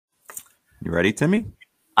You ready, Timmy?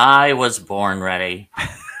 I was born ready.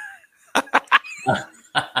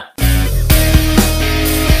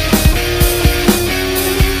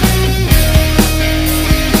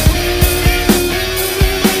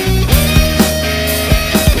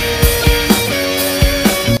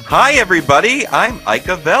 Hi, everybody. I'm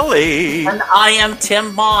Icavelli. And I am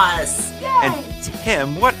Tim Moss. Yay. And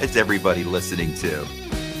Tim, what is everybody listening to?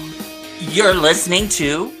 You're listening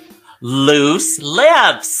to Loose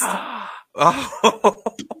Lips. Oh.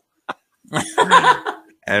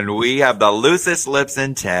 And we have the loosest lips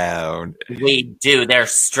in town. We do. They're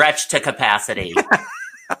stretched to capacity.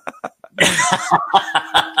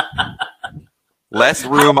 Less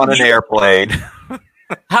room on an airplane.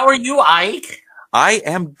 How are you, Ike? I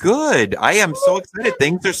am good. I am so excited.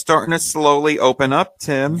 Things are starting to slowly open up,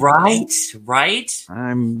 Tim. Right.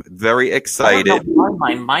 I'm very excited. I don't know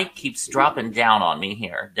why my mic keeps dropping down on me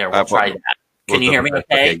here. There, we'll try that. Can you hear me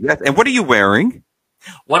okay? Yes. And what are you wearing?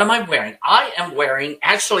 What am I wearing? I am wearing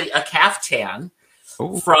actually a caftan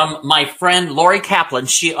from my friend Lori Kaplan.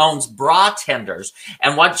 She owns Bra Tenders.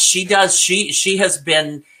 And what she does, she has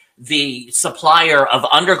been the supplier of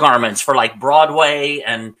undergarments for like Broadway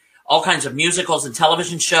and all kinds of musicals and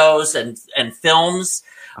television shows and films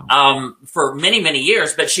for many, many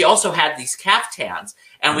years. But she also had these caftans.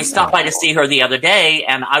 And we stopped by to see her the other day.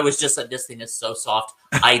 And I was just like, this thing is so soft.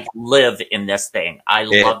 I live in this thing. I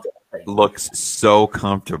love it. Looks so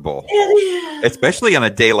comfortable, especially on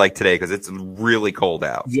a day like today because it's really cold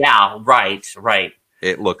out. Yeah, right.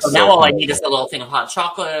 It looks so now all I need is a little thing of hot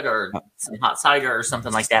chocolate or some hot cider or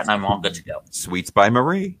something like that, and I'm all good to go. Sweets by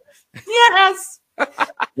Marie. Yes.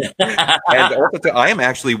 And also, I am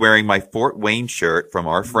actually wearing my Fort Wayne shirt from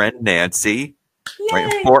our friend Nancy.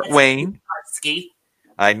 Right in Fort Wayne. Ski.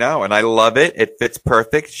 I know, and I love it. It fits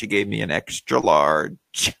perfect. She gave me an extra large.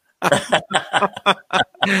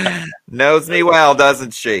 Knows me well,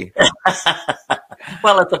 doesn't she?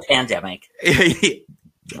 Well, it's a pandemic. We're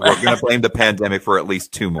going to blame the pandemic for at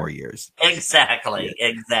least 2 more years. Exactly.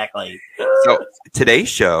 So today's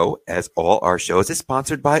show, as all our shows, is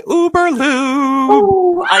sponsored by Uberlube.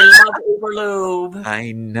 Ooh, I love Uberlube.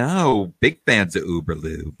 I know. Big fans of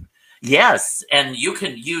Uberlube. Yes, and you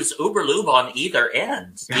can use Uberlube on either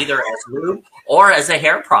end, either as lube or as a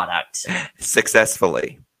hair product.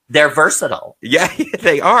 Successfully. They're versatile. Yeah,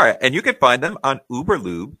 they are. And you can find them on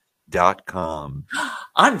uberlube.com.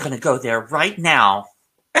 I'm going to go there right now.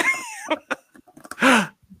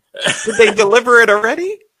 Did they deliver it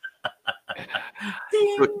already?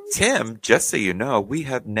 So, Tim, just so you know, we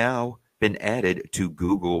have now been added to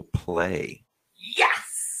Google Play.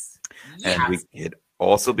 Yes. And we could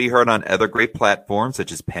also be heard on other great platforms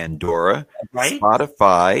such as Pandora, right?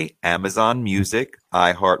 Spotify, Amazon Music,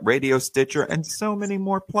 iHeartRadio, Stitcher, and so many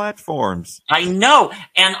more platforms. I know.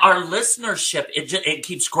 And our listenership, it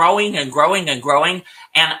keeps growing and growing and growing.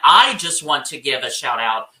 And I just want to give a shout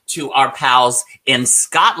out to our pals in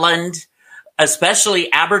Scotland,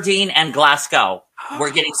 especially Aberdeen and Glasgow.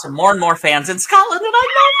 We're getting some more and more fans in Scotland, and I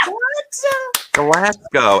love that.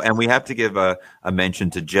 Glasgow. And we have to give a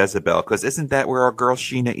mention to Jezebel, because isn't that where our girl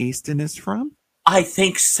Sheena Easton is from? I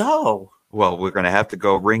think so. Well, we're going to have to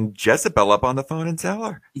go ring Jezebel up on the phone and tell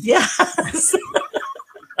her. Yes.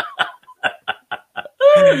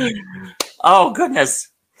 Oh, goodness.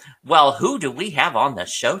 Well, who do we have on the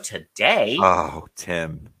show today? Oh,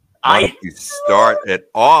 Tim. Why don't you start it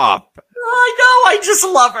off? I know. I just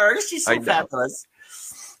love her. She's so fabulous.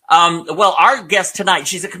 Well, our guest tonight,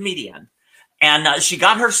 she's a comedian. And she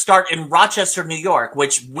got her start in Rochester, New York,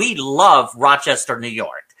 which we love Rochester, New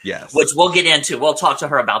York. Yes. Which we'll get into. We'll talk to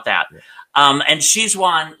her about that. And she's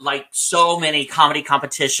won like so many comedy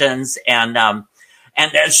competitions. And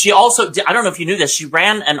she also, I don't know if you knew this, she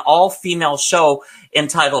ran an all-female show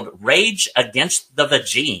entitled Rage Against the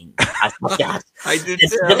Vagine. I thought that. I did She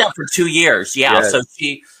did that for 2 years. Yeah. Yes. So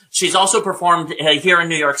she's also performed here in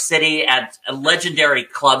New York City at legendary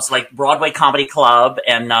clubs like Broadway Comedy Club.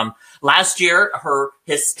 And last year, her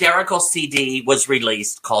hysterical CD was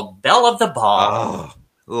released called Belle of the Ball. Oh,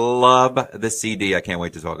 love the CD. I can't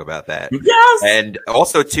wait to talk about that. Yes. And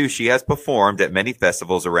also, too, she has performed at many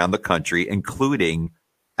festivals around the country, including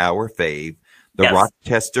our fave, the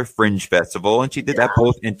Rochester Fringe Festival. And she did that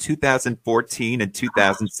both in 2014 and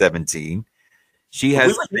 2017. She has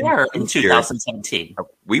we were there in 2017.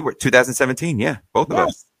 We were 2017, yeah, both of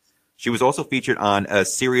us. She was also featured on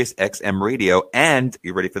Sirius XM Radio, and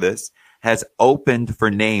you ready for this? Has opened for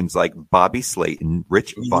names like Bobby Slayton,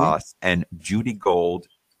 Rich Voss, and Judy Gold,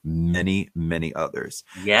 many, many others.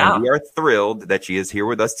 Yeah, and we are thrilled that she is here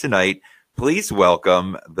with us tonight. Please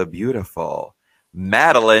welcome the beautiful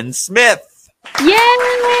Madeline Smith.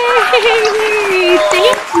 Yay!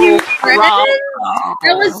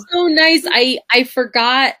 That was so nice. I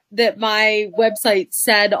forgot that my website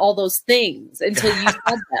said all those things until you said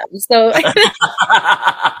them. So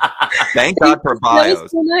thank God for bios. That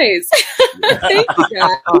was so nice. Thank you,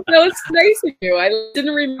 guys. That was nice of you. I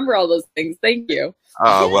didn't remember all those things. Thank you.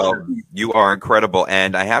 Oh, well, you are incredible.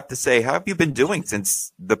 And I have to say, how have you been doing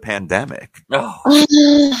since the pandemic?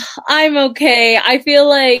 I'm okay. I feel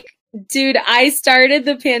like, dude, I started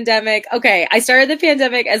the pandemic. Okay, I started the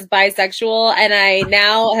pandemic as bisexual, and I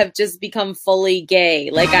now have just become fully gay.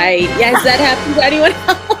 Like, has that happened to anyone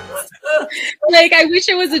else? Like, I wish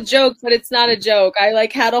it was a joke, but it's not a joke. I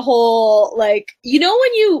like had a whole, like,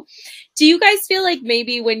 do you guys feel like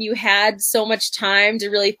maybe when you had so much time to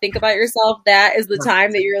really think about yourself, that is the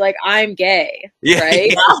time that you're like, I'm gay,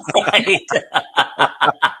 right? Right.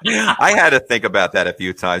 I had to think about that a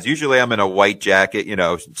few times. Usually I'm in a white jacket,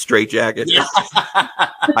 straight jacket. Yeah.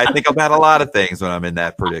 I think about a lot of things when I'm in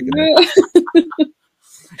that predicament.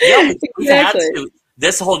 Yeah, we've had Exactly. to,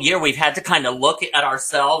 this whole year, we've had to kind of look at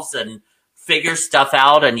ourselves and figure stuff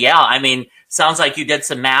out. And yeah, I mean, sounds like you did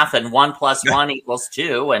some math, and 1 + 1 =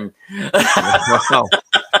 2. And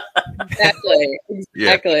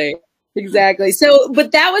Exactly. So,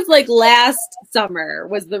 but that was like last summer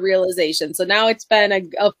was the realization. So now it's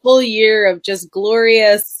been a full year of just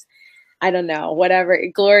glorious, I don't know, whatever,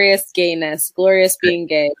 glorious gayness, glorious being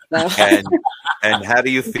gay. So. And how do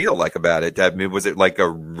you feel like about it? I mean, was it like a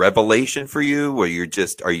revelation for you, or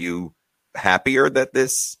are you happier that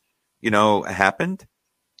this, happened?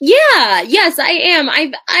 Yeah, yes, I am.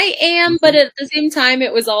 I am, but at the same time,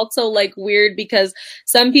 it was also like weird because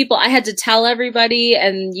some people I had to tell everybody,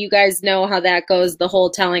 and you guys know how that goes, the whole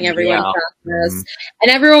telling everyone process. And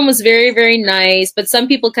everyone was very, very nice, but some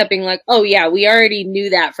people kept being like, "Oh yeah, we already knew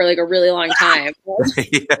that for like a really long time."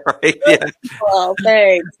 Yeah, right. Yeah. Well,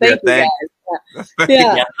 thanks. Thank you guys.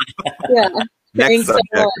 Yeah. Yeah. Next Thanks so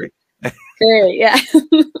subject. much. Great. Yeah.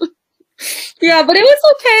 Yeah, but it was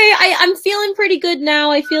okay. I'm feeling pretty good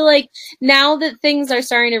now. I feel like now that things are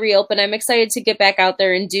starting to reopen, I'm excited to get back out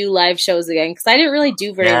there and do live shows again because I didn't really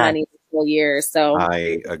do very many this whole year. So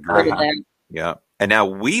I agree. Yeah. And now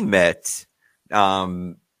we met,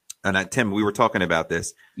 and Tim, we were talking about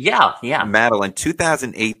this. Yeah. Madeline,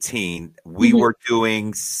 2018, we were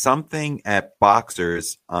doing something at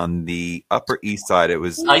Boxers on the Upper East Side. It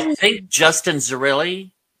was, I think, Justin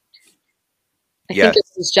Zerilli. I think it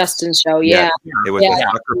was Justin's show. Yeah. It was a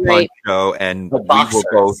Sucker Punch show, and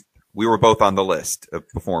we were both on the list of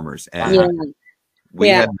performers, and we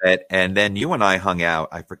had met, and then you and I hung out.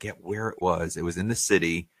 I forget where it was. It was in the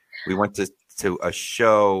city. We went to a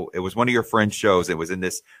show. It was one of your friend's shows. It was in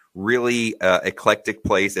this really eclectic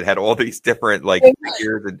place. It had all these different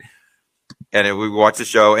figures, and we watched the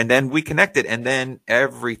show, and then we connected, and then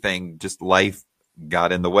everything, just life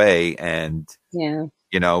got in the way, and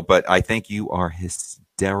but I think you are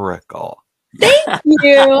hysterical. Thank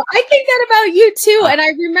you. I think that about you too. And I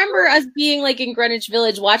remember us being like in Greenwich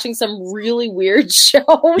Village watching some really weird shows.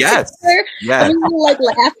 Yes. And we were like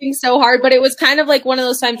laughing so hard, but it was kind of like one of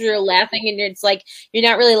those times where you're laughing and it's like you're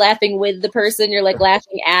not really laughing with the person, you're like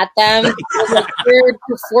laughing at them. It was like weird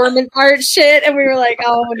performance art shit, and we were like,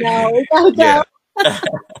 oh no.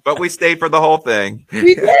 But we stayed for the whole thing.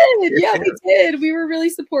 We did. Yeah, we did. We were really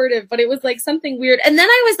supportive, but it was like something weird. And then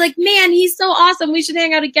I was like, man, he's so awesome. We should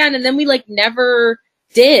hang out again. And then we like never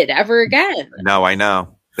did ever again. No, I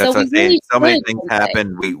know. That's what I'm saying. So many things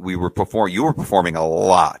happened. We were performing. You were performing a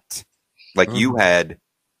lot. Like you had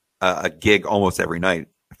a gig almost every night,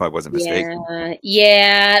 if I wasn't mistaken.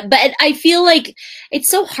 Yeah. But I feel like it's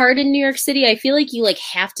so hard in New York City. I feel like you like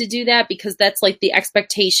have to do that because that's like the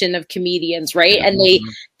expectation of comedians, right? And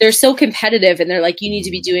they're so competitive, and they're like, you need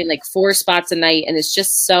to be doing like 4 spots a night, and it's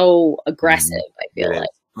just so aggressive. I feel like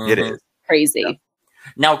it is crazy. Yeah.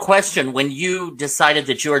 Now, question: when you decided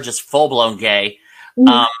that you were just full blown gay,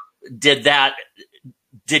 did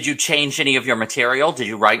you change any of your material? Did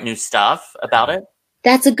you write new stuff about it?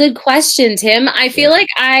 That's a good question, Tim. I feel like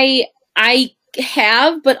I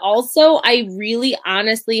have, but also I really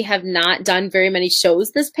honestly have not done very many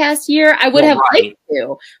shows this past year. I would have liked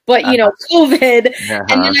to, but COVID. And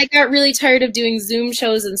then I got really tired of doing Zoom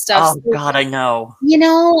shows and stuff. Oh God, I know.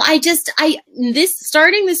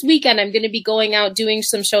 Starting this weekend, I'm going to be going out doing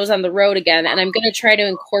some shows on the road again, and I'm going to try to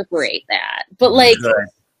incorporate that. But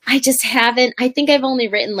I just haven't. I think I've only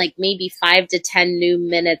written like maybe 5 to 10 new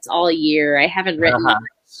minutes all year. I haven't written much.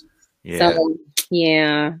 So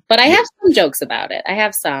but I have some jokes about it. I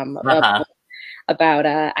have some about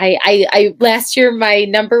I last year my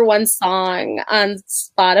 #1 song on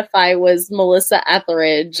Spotify was Melissa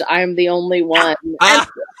Etheridge, "I'm the Only One."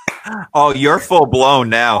 Oh, you're full blown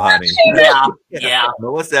now, honey. Yeah.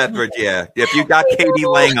 Melissa Etheridge, yeah. If you got Katie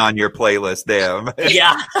Lang on your playlist, damn.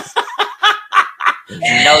 Yeah.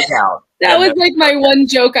 No doubt. That was like my one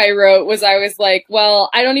joke I wrote was I was like, well,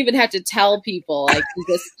 I don't even have to tell people. I can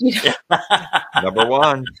just, Number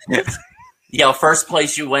one. First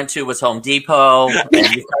place you went to was Home Depot,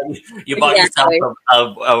 and you bought yourself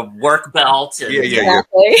a work belt. And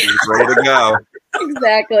Exactly. You're ready to go.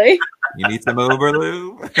 Exactly. You need some Uber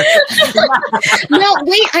lube? No,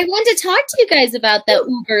 wait, I want to talk to you guys about the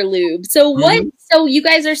Uber lube. So so you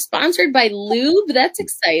guys are sponsored by lube? That's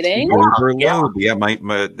exciting. Uber lube. Yeah,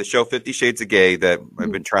 the show 50 Shades of Gay that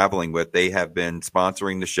I've been traveling with, they have been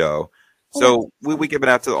sponsoring the show. So we give it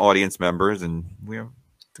out to the audience members, and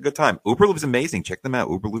it's a good time. Uber Lube is amazing. Check them out.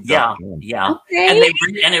 Uberlube.com. Yeah. Okay.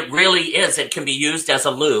 And it really is. It can be used as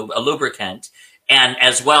a lubricant. And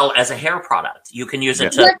as well as a hair product, you can use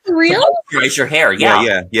it to moisturize your hair.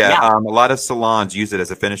 Yeah. A lot of salons use it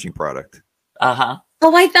as a finishing product. Oh,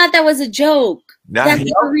 I thought that was a joke. No, That's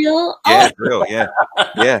for real? Yeah, it's real. Yeah.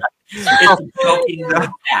 It's a joking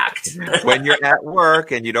fact. When you're at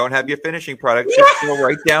work and you don't have your finishing product, just go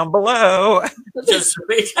right down below.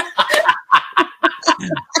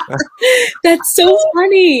 That's so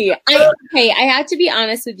funny. I have to be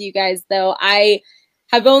honest with you guys, though. I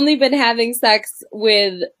have only been having sex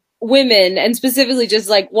with women, and specifically just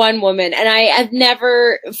like one woman, and I have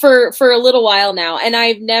never for a little while now, and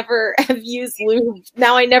I've never have used lube.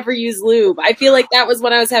 Now I never use lube. I feel like that was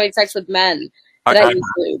when I was having sex with men that I used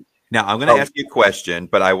lube. Now I'm going to ask you a question,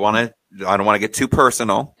 but I don't want to get too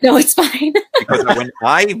personal. No, it's fine. Because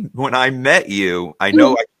when I met you, I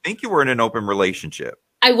think you were in an open relationship.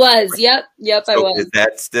 I was. Yep, I was. Is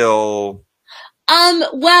that still?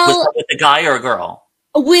 Well, with a guy or a girl?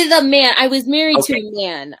 With a man. I was married to a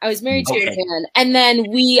man. And then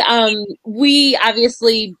we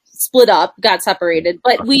obviously split up, got separated,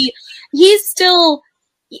 but he's still,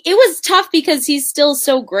 it was tough because he's still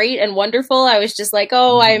so great and wonderful. I was just like,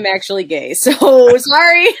 I'm actually gay. So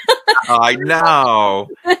sorry. I know.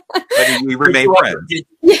 But we remain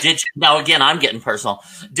friends. Now again, I'm getting personal.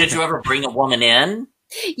 Did you ever bring a woman in?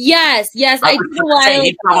 Yes, I did a while.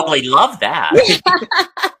 He probably loved that.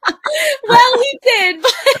 Well, he did.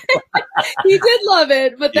 He did love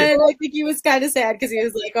it, but then I think he was kind of sad because he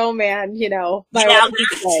was like, "Oh man, my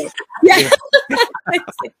wife." Yeah.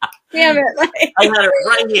 Damn it! Like, I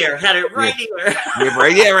had it right here.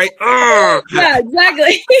 Right. Yeah,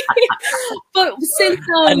 exactly. But since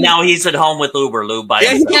and now he's at home with Uber Lube by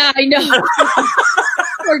himself. Yeah, I know.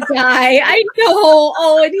 Poor guy. I know.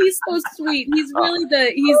 Oh, and he's so sweet. He's really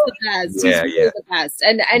the best. He's really the best.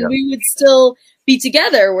 And we would still be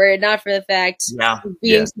together were it not for the fact of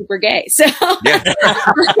being super gay. So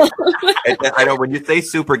I know when you say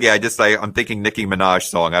super gay, I'm thinking Nicki Minaj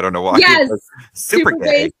song. I don't know why. Yes, super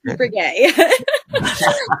gay. Super gay.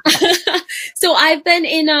 So I've been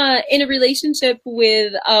in a relationship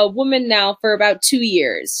with a woman now for about 2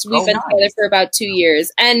 years. We've been together for about 2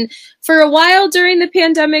 years, and for a while during the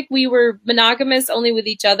pandemic, we were monogamous only with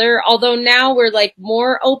each other. Although now we're like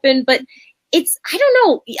more open, but I don't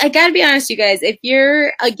know. I gotta be honest, you guys, if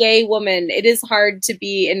you're a gay woman, it is hard to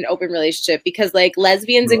be in an open relationship because like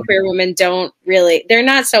lesbians and queer women they're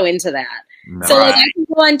not so into that. No. So like I can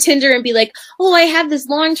go on Tinder and be like, oh, I have this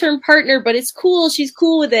long-term partner, but it's cool. She's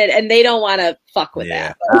cool with it. And they don't want to fuck with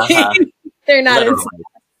that. They're not into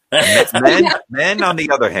that. Men on the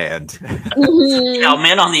other hand.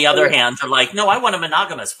 Men on the other hand are like, no, I want a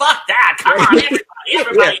monogamous. Fuck that. Come on,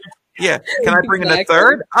 everybody. Yeah. Can I bring in a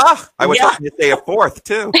third? I was hoping to say a fourth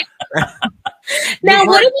too. Now,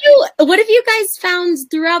 what have you guys found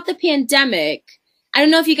throughout the pandemic? I don't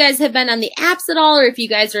know if you guys have been on the apps at all, or if you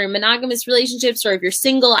guys are in monogamous relationships, or if you're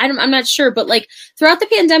single. I'm not sure, but like throughout the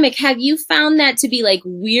pandemic, have you found that to be like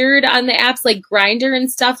weird on the apps, like Grindr and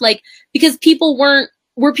stuff? Like because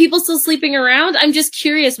were people still sleeping around? I'm just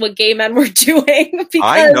curious what gay men were doing.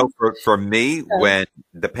 I know for me, when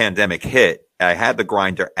the pandemic hit, I had the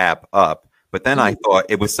Grindr app up, but then I thought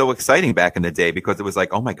it was so exciting back in the day because it was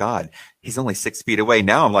like, oh my God, he's only 6 feet away.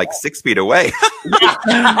 Now I'm like 6 feet away.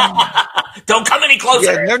 Don't come any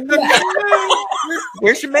closer. Yeah, no.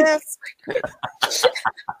 Where's your mask?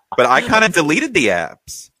 But I kind of deleted the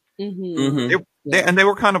apps. They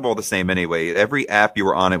were kind of all the same anyway. Every app you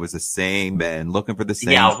were on, it was the same and looking for the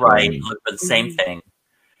same. Yeah, right. Looking for the same thing.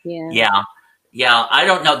 Yeah. I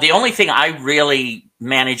don't know. The only thing I really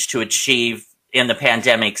managed to achieve in the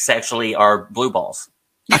pandemic sexually are blue balls.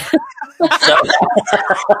 So,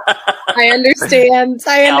 I understand.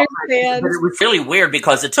 I understand. but it was really weird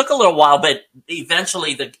because it took a little while, but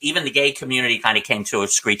eventually even the gay community kind of came to a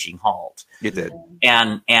screeching halt. It did.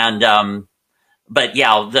 But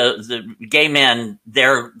yeah, the gay men,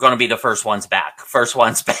 they're going to be the first ones back.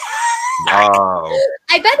 Oh.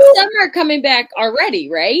 I bet some are coming back already,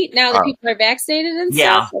 right? Now that people are vaccinated and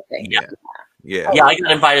stuff. Okay. Yeah. Yeah, I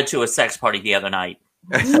got invited to a sex party the other night.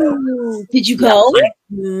 Ooh, did you go?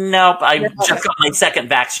 Nope. I just got my second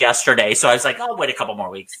vax yesterday, so I was like, I'll wait a couple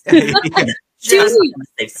more weeks. Just on the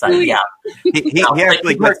safe side, yeah. He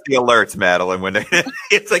actually gets the alerts, Madeline, when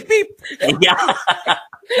it's like beep. Yeah.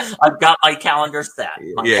 I've got my calendar set.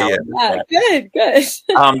 Good.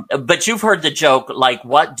 But you've heard the joke, like,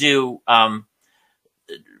 what do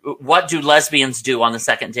lesbians do on the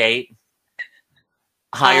second date?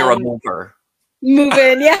 Hire a mover. Move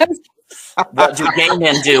in, yes. What do gay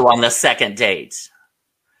men do on the second date?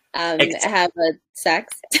 Have a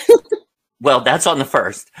sex. Well, that's on the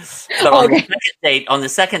first. But on the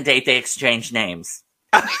second date, they exchange names.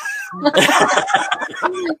 That's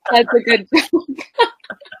a good joke.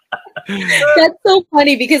 That's so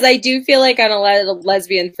funny because I do feel like on a lot of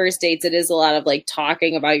lesbian first dates, it is a lot of like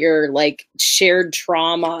talking about your like shared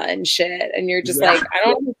trauma and shit. And you're just like, I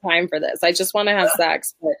don't have time for this. I just want to have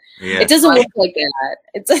sex. But it doesn't work like that.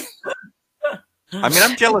 It's I mean,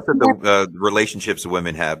 I'm jealous of the relationships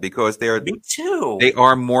women have because Me too. They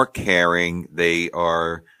are more caring. They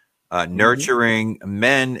are nurturing.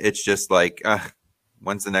 Men, it's just like,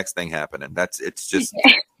 when's the next thing happening? It's just,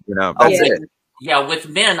 that's it. Yeah, with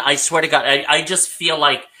men, I swear to God, I just feel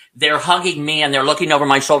like they're hugging me and they're looking over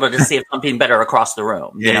my shoulder to see if something better across the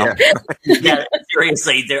room. You know? Yeah,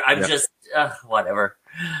 seriously, I'm just whatever.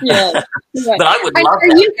 Yeah, but I would love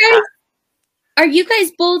that. Are you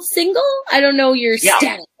guys both single? I don't know your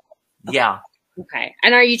status. Yeah. Okay.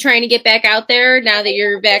 And are you trying to get back out there now that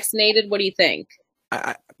you're vaccinated? What do you think?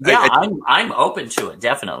 I'm open to it,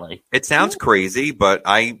 definitely. It sounds crazy, but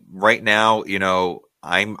right now,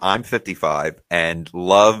 I'm 55 and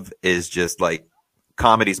love is just like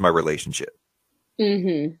comedy's my relationship.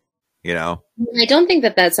 Mm-hmm. I don't think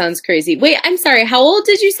that sounds crazy. Wait, I'm sorry. How old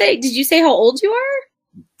did you say? Did you say how old you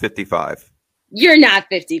are? 55. You're not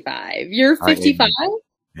 55. You're 55?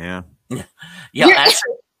 Yeah.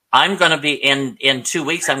 Actually, I'm going to be in 2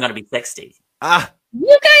 weeks. I'm going to be 60. Are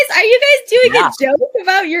you guys doing a joke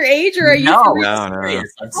about your age, or are you? No. Oh,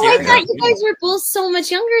 I thought you guys were both so much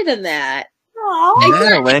younger than that.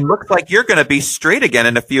 Madeline, looks like you're going to be straight again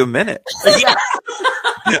in a few minutes.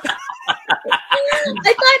 I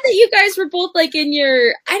thought that you guys were both like in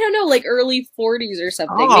your, I don't know, like early 40s or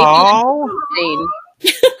something. Oh. Maybe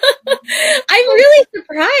I'm really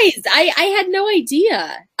surprised. I had no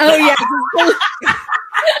idea. Oh yeah.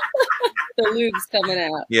 The lube's coming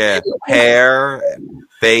out. Yeah. Hair,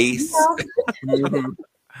 face.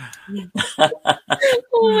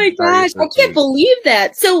 Oh my gosh. I can't believe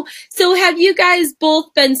that. So have you guys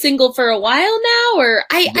both been single for a while now? Or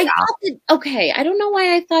I thought that, okay, I don't know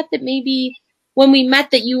why I thought that maybe when we met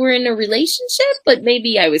that you were in a relationship, but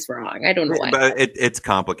maybe I was wrong. I don't know why. But it's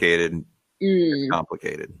complicated. It's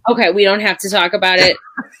complicated. Okay, we don't have to talk about it.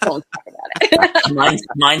 Don't talk about it.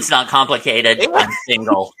 Mine's not complicated. I'm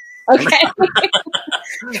single. Okay.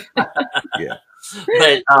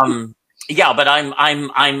 But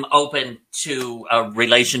I'm open to a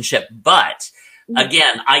relationship. But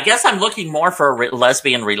again, I guess I'm looking more for a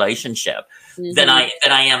lesbian relationship than I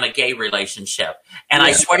am a gay relationship. And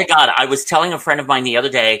I swear to God, I was telling a friend of mine the other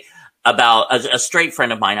day about a straight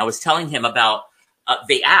friend of mine. I was telling him about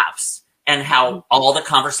the apps and how all the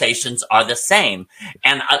conversations are the same.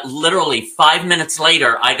 And literally 5 minutes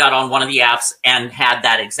later, I got on one of the apps and had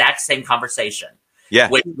that exact same conversation. Yeah.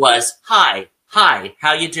 Which was, hi,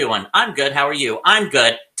 how you doing? I'm good. How are you? I'm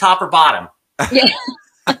good. Top or bottom? Yeah.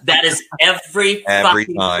 That is every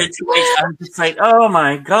fucking time. Situation. I'm just like, oh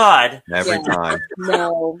my God. Every time.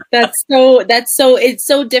 No, it's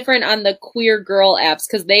so different on the queer girl apps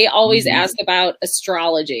because they always ask about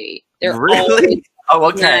astrology. They're really?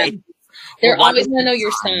 Okay. They're always going to know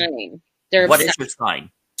your sign. What is your sign?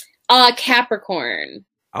 Capricorn.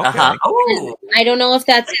 Okay. Oh. I don't know if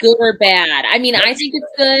that's good or bad. I mean, I think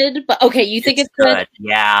it's good, but okay, you think it's good?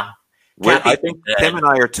 Yeah. I think Tim and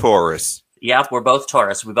I are Taurus. Yeah, we're both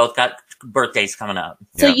Taurus. We both got birthdays coming up.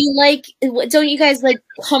 So you don't you guys like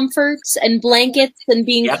comforts and blankets and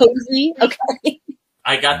being cozy? Okay.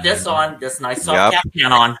 I got this on, this nice soft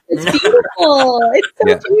caftan on. It's beautiful. It's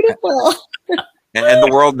so beautiful. And the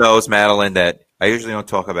world knows, Madeline, that I usually don't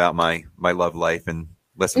talk about my love life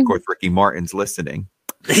unless, of course, Ricky Martin's listening.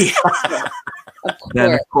 Of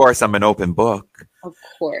Then, of course, I'm an open book. Of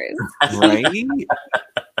course. Right?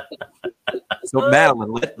 So,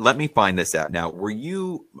 Madeline, let me find this out. Now, were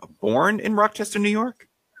you born in Rochester, New York?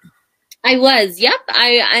 I was. Yep.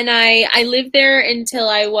 I lived there until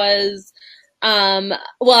I was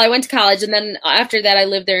I went to college, and then after that I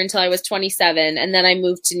lived there until I was 27, and then I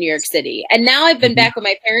moved to New York City. And now I've been back with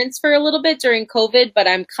my parents for a little bit during COVID, but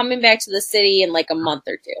I'm coming back to the city in like a month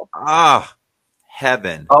or two. Ah,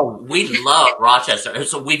 heaven. Oh, we love Rochester.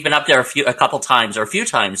 So we've been up there a few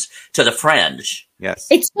times to the Fringe. Yes.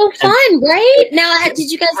 It's so fun, right? Now,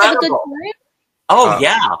 did you guys have a good time? Oh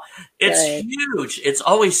yeah, it's huge. It's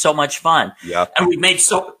always so much fun. Yeah, and we've made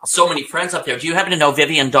so many friends up there. Do you happen to know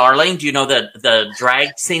Vivian Darling? Do you know the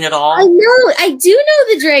drag scene at all? I do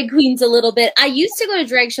know the drag queens a little bit. I used to go to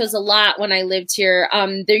drag shows a lot when I lived here.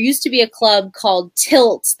 There used to be a club called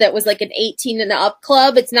Tilt that was like an 18 and up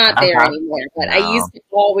club. It's not there anymore, but I used to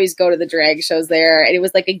always go to the drag shows there, and it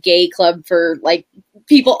was like a gay club for like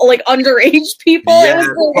people, like underage people. Yeah,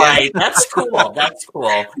 right. That's cool. That's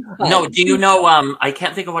cool. No, do you know? I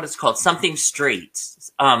can't think of what it's called. Something Street.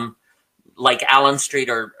 Like Allen Street,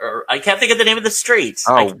 or I can't think of the name of the street.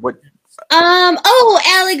 Oh, what?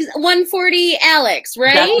 Alex, 140 Alex,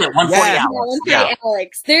 right? That's it, 140 Yeah, Alex. 140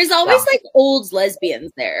 Alex. There's always like old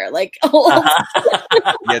lesbians there, like old.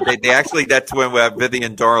 Yeah, they actually. That's when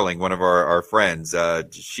Vivian Darling, one of our friends,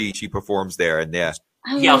 she performs there, and yeah.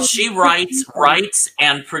 Yeah, she writes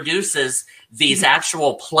and produces these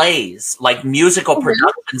actual plays, like musical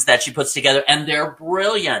productions that she puts together, and they're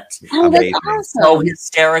brilliant. Oh, that's awesome. So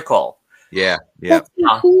hysterical. Yeah. That's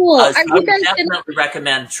so cool. I would definitely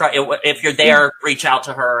recommend if you're there, reach out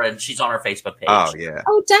to her, and she's on her Facebook page. Oh yeah.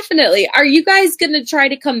 Oh, definitely. Are you guys going to try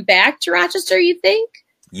to come back to Rochester? You think?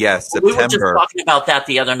 Yes, September. We were just talking about that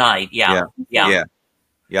the other night. Yeah.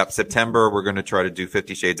 Yep, September, we're going to try to do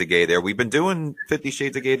 50 Shades of Gay there. We've been doing 50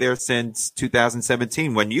 Shades of Gay there since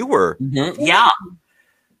 2017 when you were. Mm-hmm. Yeah.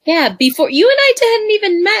 Yeah, before you and I hadn't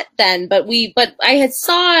even met then, but I had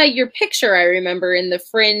saw your picture, I remember, in the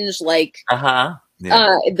Fringe, like,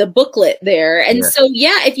 the booklet there. And so,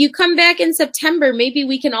 if you come back in September, maybe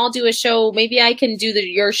we can all do a show. Maybe I can do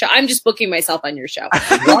your show. I'm just booking myself on your show.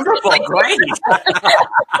 Wonderful. Great.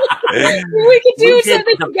 We could do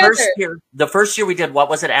something together. The first year we did, what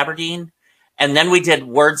was it, Aberdeen? And then we did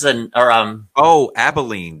Abilene,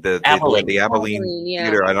 the Abilene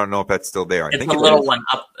Theater. I don't know if that's still there. It's a little one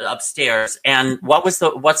upstairs. And what's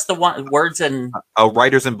the one, Words and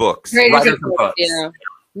Writers and Books. Writers and Books. Yeah.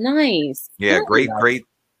 Nice. Yeah, great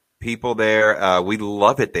people there. We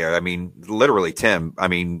love it there. I mean, literally, Tim. I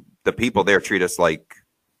mean, the people there treat us like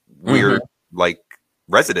we're like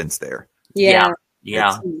residents there. Yeah.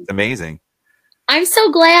 It's amazing. I'm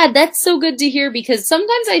so glad. That's so good to hear, because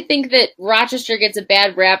sometimes I think that Rochester gets a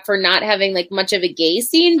bad rap for not having like much of a gay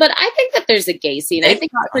scene, but I think that there's a gay scene. I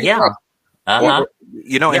think it's pretty cool. Well,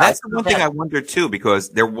 and that's the one thing I wonder too, because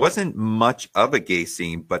there wasn't much of a gay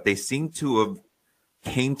scene, but they seem to have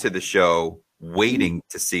came to the show waiting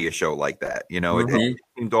to see a show like that. It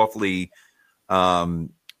seemed awfully odd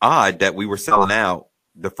that we were selling out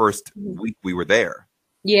the first week we were there.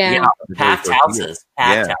 Yeah. Packed houses.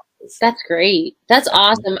 That's great. That's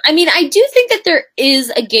awesome. I mean, I do think that there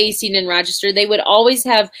is a gay scene in Rochester. They would always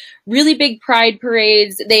have really big pride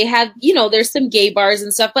parades. They have, there's some gay bars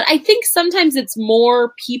and stuff, but I think sometimes it's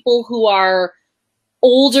more people who are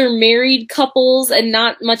older married couples and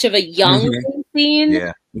not much of a young scene.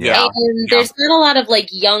 Yeah. And there's not a lot of like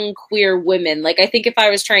young queer women. Like, I think if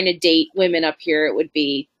I was trying to date women up here, it would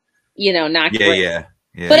be, not great. Yeah.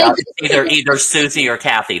 But either Susie or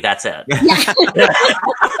Kathy. That's it. Yeah.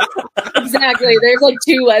 Exactly. There's like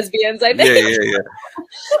two lesbians, I think. Yeah.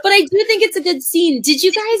 But I do think it's a good scene.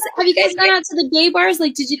 Have you guys gone out to the gay bars?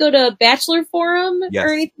 Like, did you go to Bachelor Forum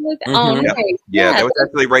or anything like that? Mm-hmm. Oh, okay. Yeah, that was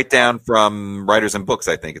actually right down from Writers and Books,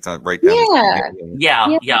 I think. It's not right down.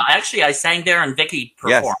 Yeah. Actually, I sang there and Vicky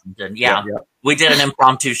performed. Yes. And we did an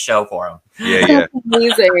impromptu show for him. Yeah. That's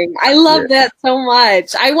amazing. I love that so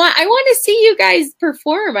much. I want to see you guys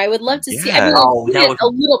perform. I would love to see. I mean, I've seen it a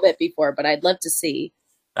little bit before, but I'd love to see.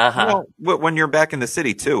 Well, when you're back in the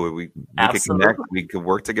city too, we could connect. We could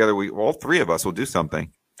work together. All three of us will do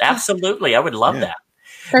something. Absolutely, I would love that.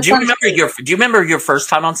 Do you remember your first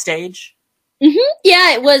time on stage? Mm-hmm.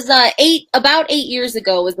 Yeah, it was about 8 years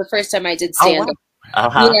ago. Was the first time I did stand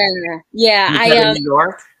up. Yeah. You in New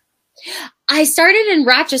York? I started in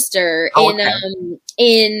Rochester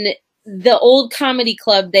in the old comedy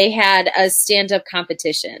club. They had a stand-up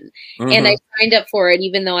competition and I signed up for it,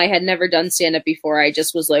 even though I had never done stand-up before. I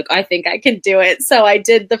just was like, I think I can do it. So I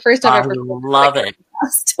did the first time. I love it.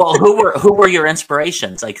 Well, who were your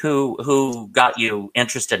inspirations? Like who got you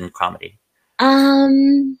interested in comedy?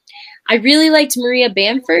 I really liked Maria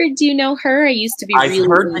Bamford. Do you know her? I used to be I've really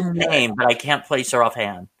heard the name, but I can't place her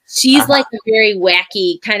offhand. She's like a very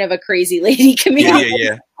wacky, kind of a crazy lady comedian.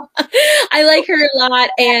 Yeah. I like her a lot.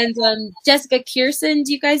 And Jessica Kirson,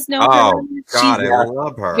 do you guys know her? Oh, God, She's I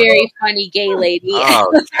love her. very funny gay lady.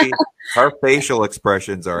 Oh, her facial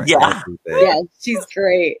expressions are everything. Yeah, she's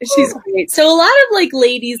great. She's great. So a lot of like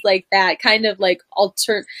ladies like that, kind of like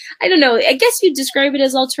I don't know. I guess you'd describe it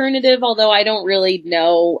as alternative, although I don't really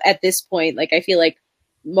know at this point. Like, I feel like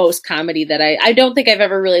most comedy that I don't think I've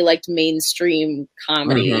ever really liked mainstream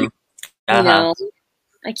comedy. Mm-hmm. You know,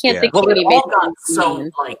 I can't think of any. It all got so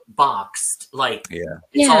like boxed. Like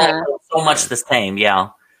it's all so much the same. Yeah.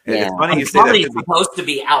 It's funny you say comedy's that. Supposed to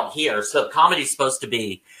be out here, so comedy's supposed to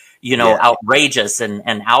be, outrageous and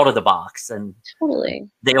out of the box, and totally.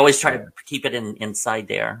 They always try to keep it inside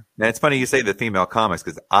there. And it's funny you say the female comics,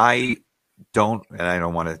 because I don't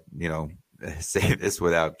want to, say this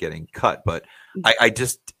without getting cut, but I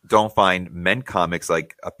just don't find men comics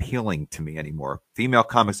like appealing to me anymore. Female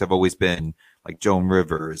comics have always been like Joan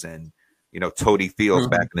Rivers and Toadie Fields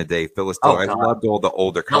back in the day. Phyllis Diller. I loved all the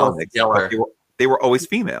older comics. But they were always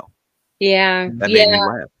female. Yeah, that made me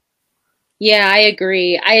laugh. Yeah, I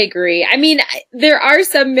agree. I mean, there are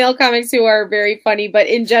some male comics who are very funny, but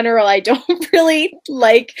in general, I don't really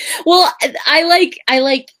like. Well, I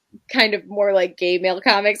like kind of more like gay male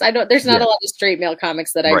comics. There's not a lot of straight male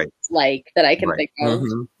comics that I like that I can think of.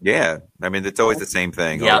 Mm-hmm. Yeah, I mean, it's always the same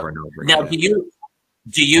thing over and over again. Now,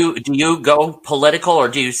 do you go political, or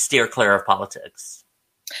do you steer clear of politics?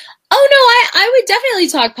 Oh no, I would definitely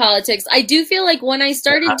talk politics. I do feel like when I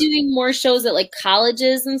started doing more shows at like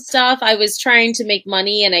colleges and stuff, I was trying to make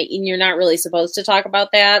money, and you're not really supposed to talk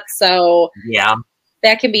about that. So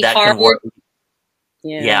that can be hard.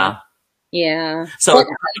 Yeah. So,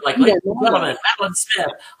 like, ladies and gentlemen, Madeline Smith.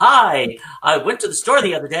 Hi, I went to the store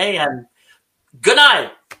the other day, and good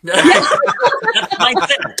night. That's my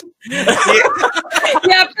thing.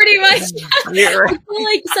 Yeah, pretty much. I feel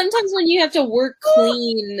like sometimes when you have to work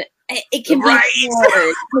clean, it can be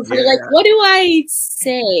hard. Because you're like, what do I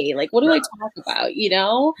say? Like, what do I talk about?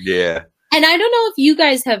 Yeah. And I don't know if you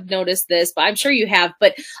guys have noticed this, but I'm sure you have,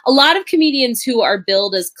 but a lot of comedians who are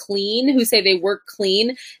billed as clean, who say they work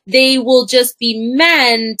clean, they will just be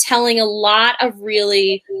men telling a lot of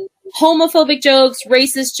really homophobic jokes,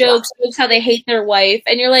 racist jokes how they hate their wife.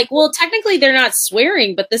 And you're like, well, technically they're not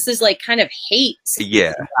swearing, but this is like kind of hate.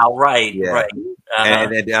 Yeah. Right.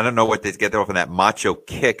 And I don't know what they get off on that macho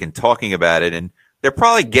kick and talking about it. And they're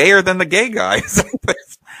probably gayer than the gay guys.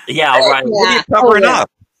 Right. What are you covering up?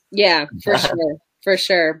 Yeah, for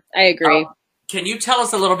sure. I agree. Can you tell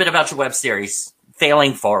us a little bit about your web series,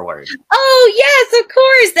 Failing Forward? Oh yes, of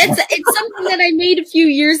course. It's something that I made a few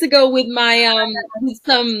years ago with my with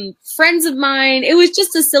some friends of mine. It was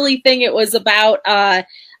just a silly thing. It was about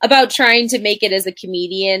trying to make it as a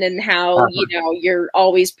comedian and how you're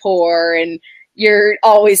always poor and you're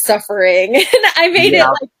always suffering. And I made it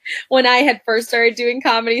like when I had first started doing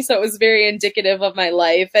comedy, so it was very indicative of my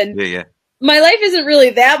life. And my life isn't really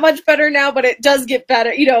that much better now, but it does get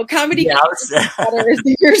better. Comedy gets better as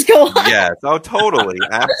the years go on. Yes. Oh, totally.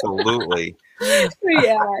 Absolutely.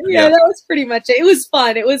 Yeah, that was pretty much it. It was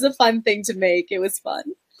fun. It was a fun thing to make. It was fun.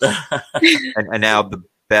 And now the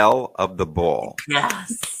bell of the ball.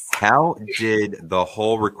 Yes. How did the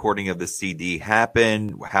whole recording of the CD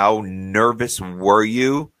happen? How nervous were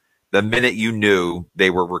you the minute you knew they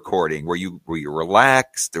were recording? Were you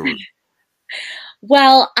relaxed? Or?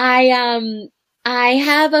 Well, I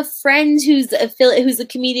have a friend who's a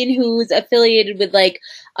comedian who's affiliated with like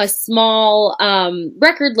a small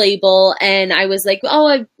record label, and I was like, oh,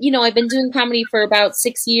 I've been doing comedy for about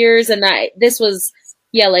 6 years, and this was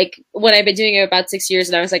like when I've been doing it about 6 years,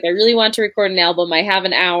 and I was like, I really want to record an album. I have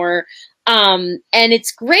an hour. And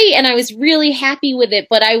it's great, and I was really happy with it,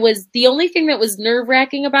 but the only thing that was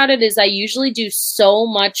nerve-wracking about it is I usually do so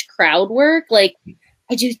much crowd work. Like,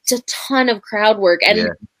 I do a ton of crowd work, and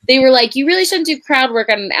they were like, you really shouldn't do crowd work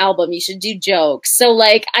on an album. You should do jokes. So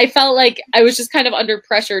like, I felt like I was just kind of under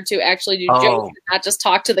pressure to actually do jokes and not just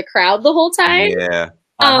talk to the crowd the whole time. Yeah.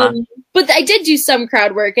 But I did do some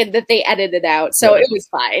crowd work, and that they edited out. So it was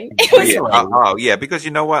fine. It was fine. Because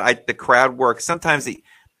you know what? The crowd work, sometimes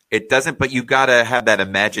it doesn't, but you got to have that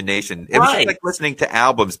imagination. It was just like listening to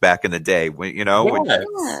albums back in the day, And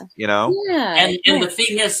the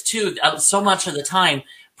thing is, too, so much of the time,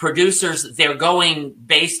 producers, they're going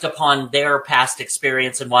based upon their past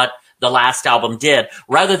experience and what the last album did,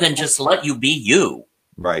 rather than just let you be you.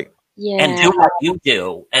 Right. Yeah. And do what you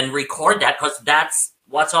do and record that, because that's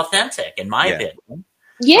what's authentic, in my opinion.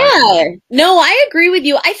 Yeah. No, I agree with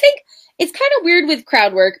you. I think it's kind of weird with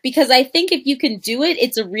crowd work because I think if you can do it,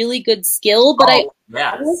 it's a really good skill. But I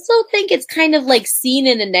also think it's kind of like seen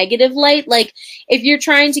in a negative light. Like if you're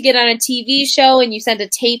trying to get on a TV show and you send a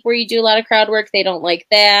tape where you do a lot of crowd work, they don't like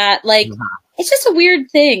that. Like it's just a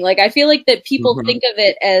weird thing. Like I feel like that people think of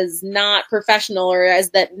it as not professional or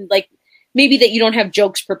as that like maybe that you don't have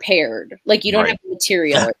jokes prepared, like you don't have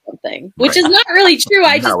material or something, which is not really true.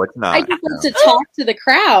 I just like to talk to the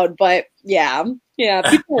crowd, but yeah,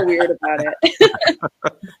 people are weird about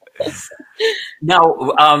it.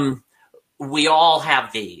 No, we all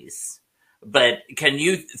have these, but can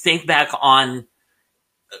you think back on?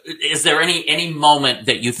 Is there any moment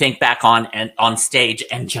that you think back on and on stage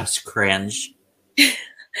and just cringe?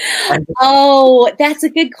 Oh, that's a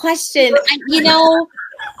good question.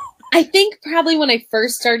 I think probably when I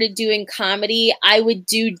first started doing comedy, I would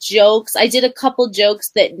do jokes. I did a couple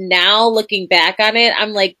jokes that now looking back on it,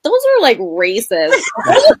 I'm like, those are like racist.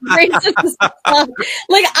 Racist stuff.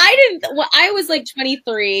 Like I was like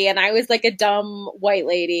 23 and I was like a dumb white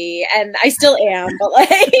lady and I still am, but like,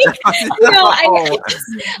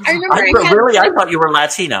 I remember I thought you were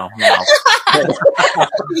Latino. No. Yes.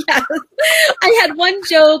 I had one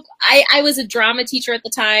joke. I was a drama teacher at the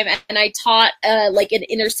time and I taught like an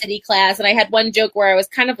inner city class, and I had one joke where I was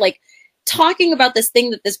kind of like talking about this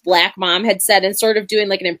thing that this black mom had said and sort of doing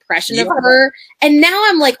like an impression of her. And now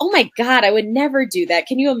I'm like, oh my God, I would never do that.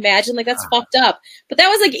 Can you imagine? Like that's fucked up. But that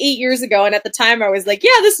was like 8 years ago. And at the time I was like,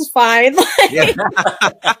 yeah, this is fine. Like, this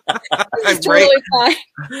is totally fine.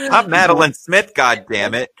 I'm Madeline Smith, God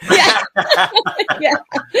damn it. I'm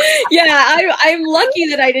lucky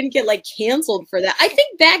that I didn't get like canceled for that. I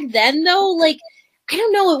think back then though, like, I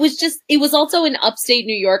don't know. It was also in upstate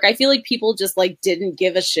New York. I feel like people just like didn't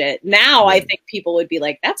give a shit. Now I think people would be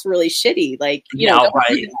like, that's really shitty. Like,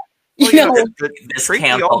 right.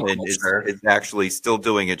 Tracy Ullman is actually still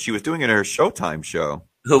doing it. She was doing it in her Showtime show.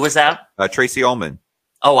 Who was that? Tracy Ullman.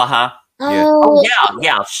 Oh, uh-huh. Oh,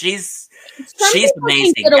 yeah. She's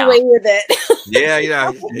amazing. Get away with it.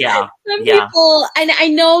 Yeah. Some people, and I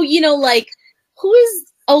know, like who is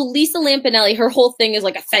Lisa Lampanelli, her whole thing is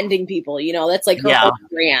like offending people, that's like her whole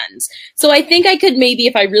brand. So I think I could maybe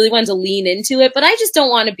if I really wanted to lean into it, but I just don't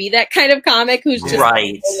want to be that kind of comic who's just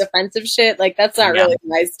saying offensive shit. Like that's not really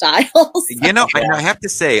my style. So. I have to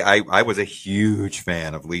say I was a huge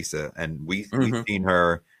fan of Lisa, and we've seen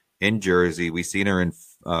her in Jersey. We've seen her in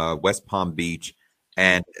West Palm Beach,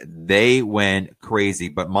 and they went crazy.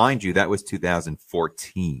 But mind you, that was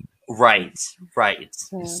 2014. Right.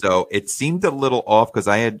 So it seemed a little off because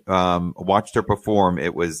I had watched her perform.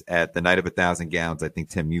 It was at the Night of 1,000 Gowns. I think,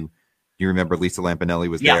 Tim, you remember Lisa Lampanelli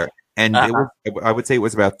was there. And it was, I would say it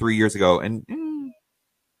was about 3 years ago. And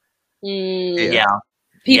people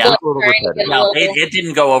it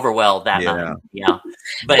didn't go over well that night. Yeah.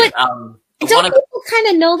 But don't people kind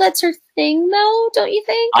of know that's her thing, though? Don't you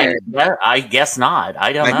think? I guess not.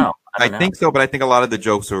 I don't know. I think so, but I think a lot of the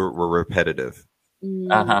jokes were repetitive.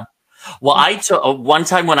 Well, one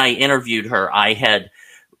time when I interviewed her, I had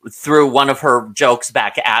threw one of her jokes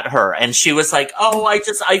back at her, and she was like, "Oh, I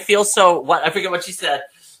feel so." I forget what she said.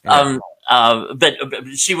 But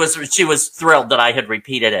she was thrilled that I had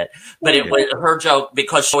repeated it. But it was her joke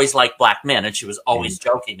because she always liked black men, and she was always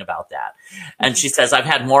joking about that. And she says, "I've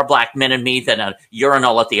had more black men in me than a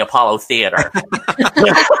urinal at the Apollo Theater."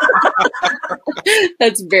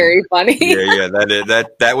 That's very funny.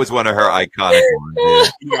 That was one of her iconic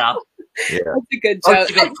ones. Yeah. That's a good joke.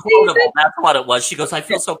 She goes, quotable. That's what it was. She goes, I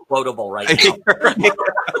feel so quotable right now.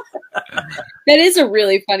 That is a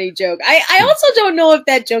really funny joke. I also don't know if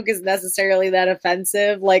that joke is necessarily that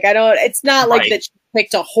offensive. Like, it's not like that she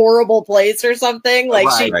picked a horrible place or something. Like,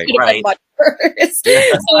 she could have been much worse. So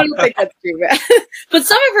I don't think that's true. But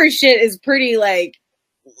some of her shit is pretty like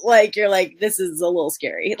you're like, this is a little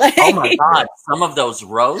scary. Like, oh my God. Some of those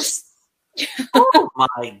roasts. Oh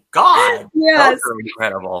my God. Yes. Those are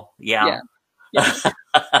incredible. Yeah.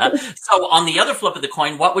 So on the other flip of the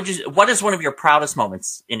coin, what is one of your proudest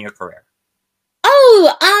moments in your career?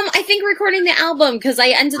 I think recording the album, because I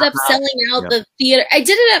ended up selling out the theater. I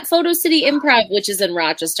did it at Photo City Improv, which is in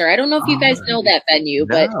Rochester. I don't know if you guys know that venue,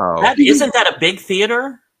 but isn't that a big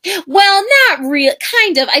theater? Well, not real,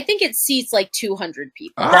 kind of. I think it seats like 200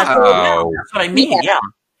 people. That's what I mean. Yeah.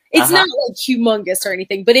 It's not like humongous or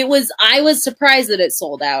anything, but I was surprised that it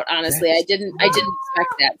sold out. Honestly, I didn't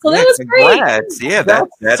expect that. So that was great. Yeah,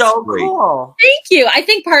 that's so great. Cool. Thank you. I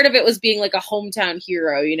think part of it was being like a hometown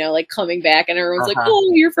hero, like coming back and everyone's like,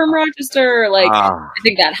 "Oh, you're from Rochester." Like, I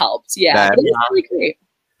think that helped. Yeah, it was really great.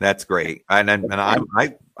 That's great. And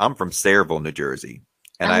I'm from Sayreville, New Jersey,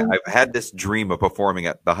 And I've had this dream of performing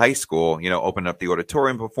at the high school, opening up the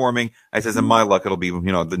auditorium, performing. I says, in my luck, it'll be,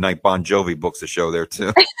 the night Bon Jovi books a show there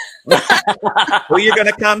too. Who you going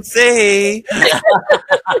to come see?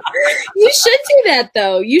 You should do that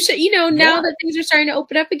though. You should, now that things are starting to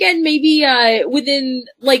open up again, maybe within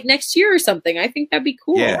like next year or something. I think that'd be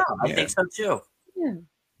cool. Yeah, I think so too. Yeah.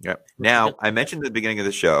 Yeah. Now, I mentioned at the beginning of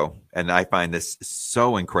the show, and I find this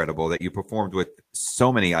so incredible that you performed with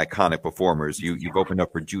so many iconic performers. You've opened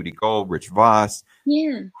up for Judy Gold, Rich Voss.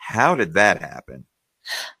 Yeah. How did that happen?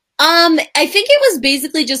 I think it was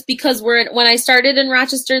basically just because when I started in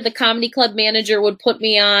Rochester, the comedy club manager would put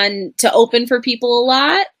me on to open for people a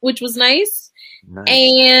lot, which was nice. Nice.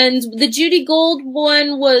 And the Judy Gold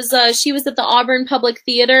one was, she was at the Auburn Public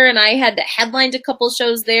Theater, and I had headlined a couple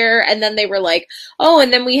shows there. And then they were like, oh,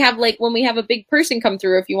 and then we have when we have a big person come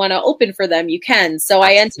through, if you want to open for them, you can. So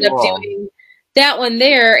I ended up doing that one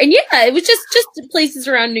there. And yeah, it was just places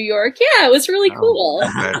around New York. Yeah, it was really cool.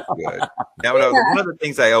 That's good. Now, one of the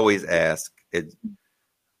things I always ask is,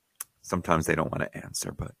 sometimes they don't want to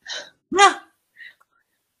answer, but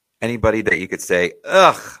anybody that you could say,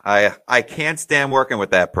 ugh, I can't stand working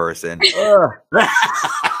with that person.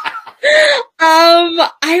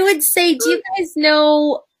 I would say, do you guys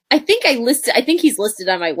know, I think he's listed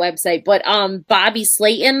on my website, but Bobby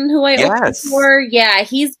Slayton, who I opened for, yeah,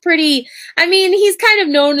 he's pretty, he's kind of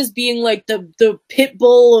known as being like the pit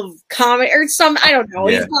bull of comedy or I don't know,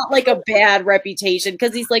 he's not like a bad reputation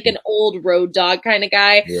because he's like an old road dog kind of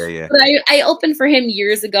guy. Yeah. But I opened for him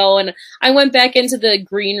years ago, and I went back into the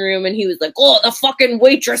green room, and he was like, oh, the fucking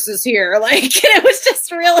waitress is here. Like, it was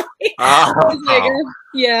just really, I was like,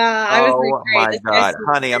 I was like, great. My God,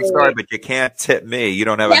 honey, I'm sorry, but you can't tip me. You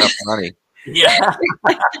don't have enough money. Yeah.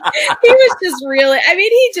 He was just really,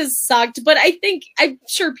 he just sucked. But I'm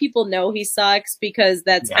sure people know he sucks because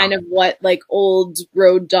that's kind of what like old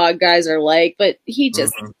road dog guys are like. But he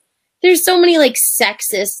just, there's so many like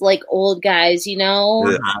sexist, like old guys,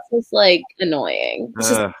 It's just like annoying. It's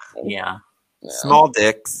just, Small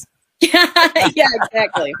dicks. Yeah,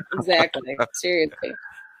 exactly. Seriously.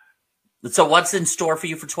 So what's in store for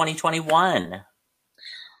you for 2021?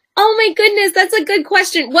 Oh my goodness, that's a good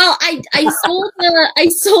question. Well, I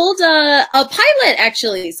sold a pilot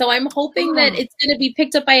actually, so I'm hoping that it's going to be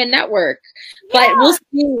picked up by a network. But we'll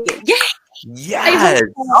see. Yeah. Yes.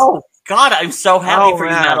 Oh God, I'm so happy for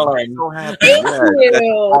you, Madeline. I'm so happy. Thank you. That's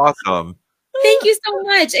awesome. Thank you so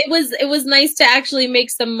much. It was nice to actually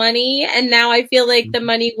make some money, and now I feel like the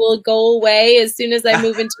money will go away as soon as I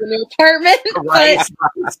move into a new apartment. Right.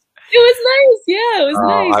 But it was nice. Yeah, it was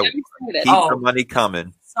nice. I'm excited. Keep the money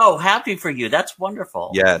coming. So happy for you. That's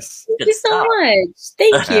wonderful. Yes. Thank you so much.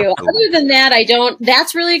 Thank you. Other than that,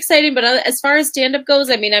 that's really exciting. But as far as stand-up goes,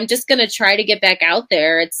 I'm just going to try to get back out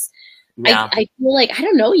there. I feel like, I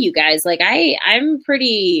don't know, you guys, like I'm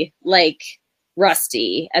pretty like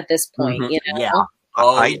rusty at this point, Yeah.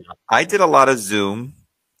 I did a lot of Zoom.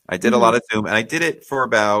 And I did it for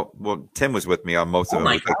about, Tim was with me on most of it. Oh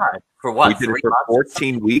my God. For what? We did it for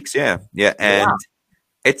 14 weeks. Yeah. And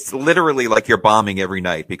it's literally like you're bombing every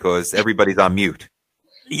night because everybody's on mute.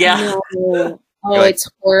 Yeah. No. Oh, it's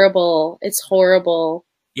horrible. It's horrible.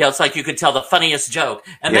 Yeah, it's like you could tell the funniest joke.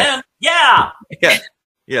 And then, Yeah.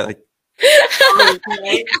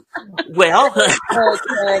 Well. Oh, it's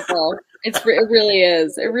horrible. It really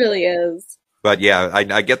is. It really is. But yeah,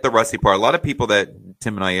 I get the rusty part. A lot of people that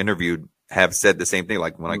Tim and I interviewed have said the same thing.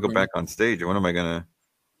 Like when I go back on stage, what am I gonna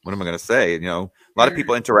say? A lot of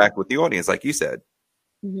people interact with the audience, like you said.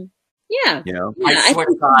 Mm-hmm. Yeah. I swear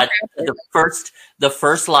to God, the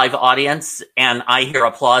first live audience, and I hear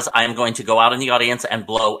applause, I am going to go out in the audience and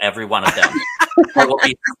blow every one of them. I will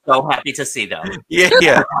be so happy to see them. Yeah.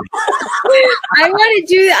 I want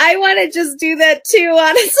to just do that too,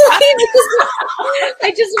 honestly.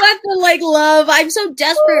 I just want the like love. I'm so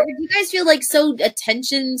desperate. You guys feel like so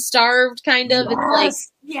attention starved, kind of. It's like,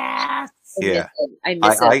 yes. Yeah, I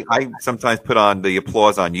miss it. I sometimes put on the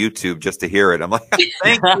applause on YouTube just to hear it. I'm like,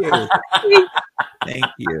 thank you. Thank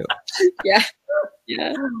you.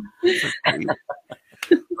 Yeah.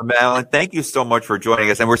 Madeline, thank you so much for joining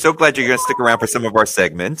us. And we're so glad you're going to stick around for some of our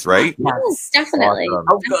segments, right? Yes, definitely. Awesome.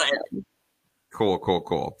 Oh, good.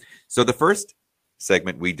 Cool. So the first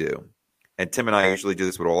segment we do, and Tim and I usually do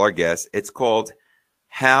this with all our guests, it's called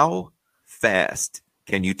How Fast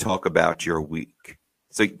Can You Talk About Your Week?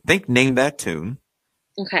 So name that tune.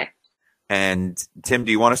 Okay. And Tim,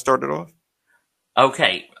 do you want to start it off?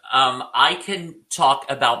 Okay. I can talk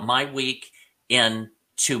about my week in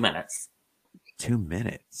 2 minutes. 2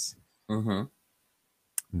 minutes. Mm-hmm.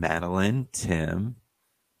 Madeline, Tim,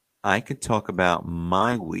 I could talk about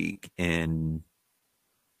my week in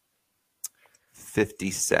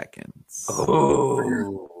 50 seconds.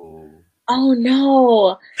 Oh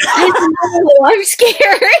no! I don't know. I'm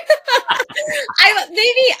scared.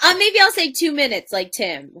 Maybe I'll say 2 minutes, like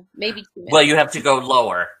Tim. Maybe 2 minutes. Well, you have to go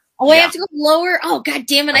lower. Oh, I have to go lower. Oh, god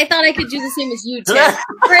damn it! I thought I could do the same as you, Tim.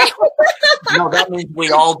 Right. No, that means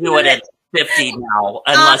we all do it at 50 now.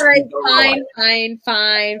 All right,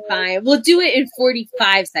 fine. We'll do it in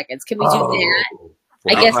 45 seconds. Can we do that?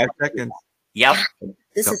 45 seconds. Yep.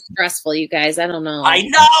 This is stressful, you guys. I don't know. I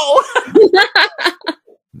know.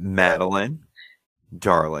 Madeline,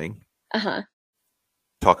 darling,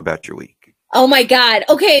 talk about your week. Oh my god.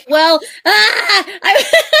 Okay, well, I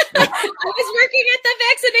was working at the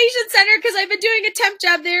vaccination center because I've been doing a temp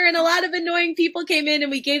job there, and a lot of annoying people came in, and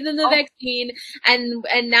we gave them the vaccine, and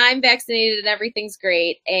now I'm vaccinated, and everything's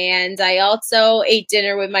great. And I also ate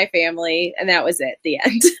dinner with my family, and that was it. The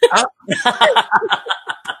end.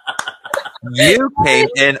 You came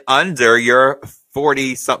in under your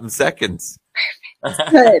 40-something seconds.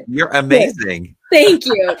 Good. You're amazing. Thank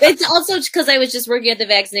you. It's also because I was just working at the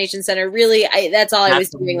vaccination center. Really, that's all I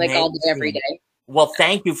was doing, like all day, every day. Well,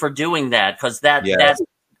 thank you for doing that, because I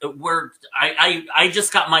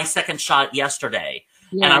just got my second shot yesterday,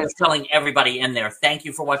 and I was telling everybody in there, thank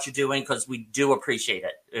you for what you're doing, because we do appreciate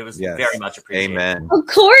it. It was very much appreciated. Amen. Of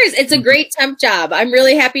course, it's a great temp job. I'm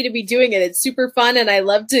really happy to be doing it. It's super fun, and I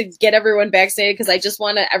love to get everyone vaccinated because I just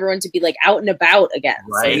want everyone to be like out and about again.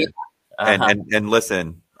 Right. So, And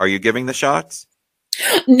listen, are you giving the shots?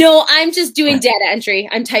 No, I'm just doing data entry.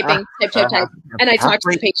 I'm typing, type, and I talk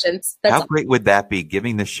to the patients. That's How great would that be,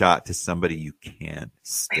 giving the shot to somebody you can't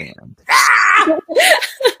stand?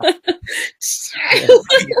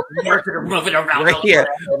 Moving around Right here.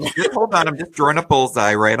 Just hold on, I'm just drawing a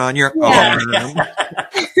bullseye right on your arm.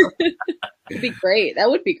 It'd be great. That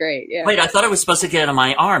would be great. Yeah. Wait, I thought I was supposed to get it on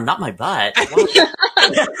my arm, not my butt.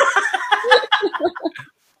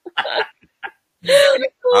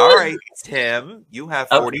 All right, Tim, you have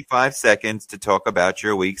 45 seconds to talk about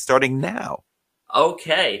your week starting now.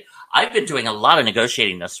 Okay. I've been doing a lot of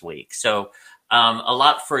negotiating this week. So a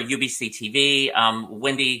lot for UBC TV.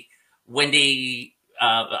 Wendy,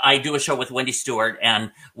 I do a show with Wendy Stewart,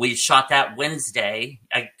 and we shot that Wednesday,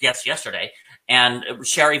 I guess yesterday. And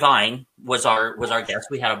Sherry Vine was our guest.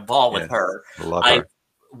 We had a ball with her. Love her.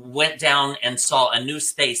 Went down and saw a new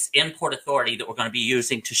space in Port Authority that we're going to be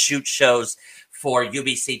using to shoot shows for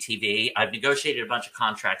UBC TV. I've negotiated a bunch of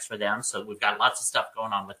contracts for them, so we've got lots of stuff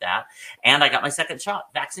going on with that. And I got my second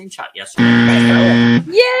vaccine shot yesterday.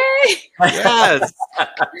 Yay! Yes.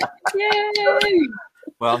 Yay!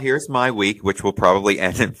 Well, here's my week, which will probably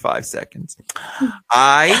end in 5 seconds.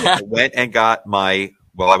 I went and got I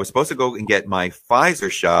was supposed to go and get my Pfizer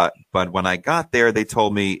shot, but when I got there, they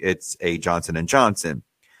told me it's a Johnson & Johnson.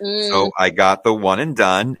 So I got the one and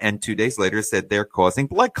done, and 2 days later said they're causing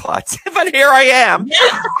blood clots. But here I am.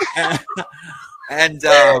 And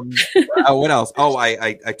what else? Oh,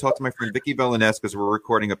 I talked to my friend Vicky Villaness because we're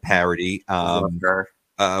recording a parody.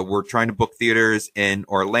 We're trying to book theaters in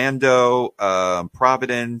Orlando,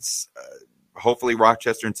 Providence, hopefully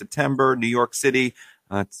Rochester in September, New York City.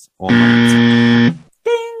 That's all. Ding!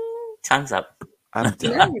 Time's up. I'm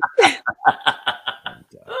done.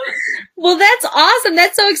 Well, that's awesome.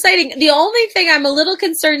 That's so exciting. The only thing I'm a little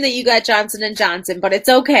concerned that you got Johnson & Johnson, but it's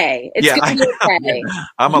okay. It's gonna be okay.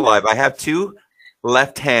 I'm alive. I have 2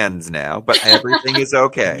 left hands now, but everything is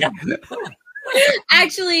okay.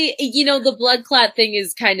 Actually, the blood clot thing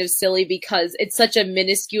is kind of silly because it's such a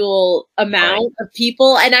minuscule amount of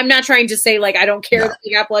people. And I'm not trying to say, like, I don't care that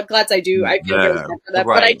you got blood clots. I do. I feel really bad for that.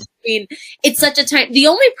 But I just mean, it's such a time. The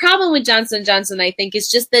only problem with Johnson & Johnson, I think, is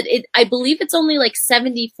just that I believe it's only like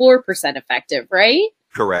 74% effective, right?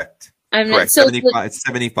 Correct. Correct. So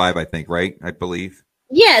 75, I think, right? I believe.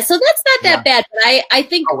 Yeah, so that's not that bad, but I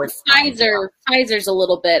think Pfizer's a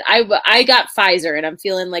little bit. I got Pfizer, and I'm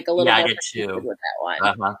feeling like a little more I did too with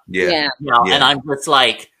that one. Yeah. And I'm just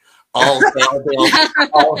like, all hail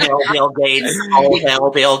Bill Gates, all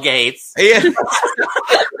hail Bill Gates. Yeah.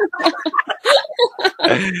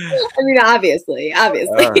 I mean, obviously.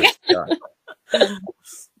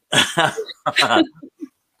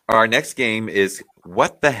 Our next game is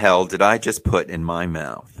What the Hell Did I Just Put in My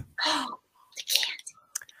Mouth?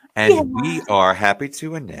 And we are happy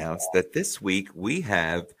to announce that this week we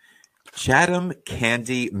have Chatham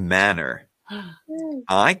Candy Manor.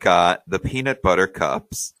 I got the peanut butter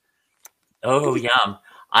cups. Oh, yum.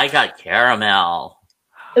 I got caramel.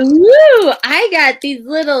 Ooh, I got these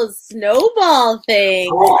little snowball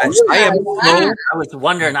things. I was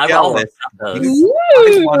wondering. I wanted those.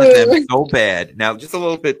 I wanted them so bad. Now, just a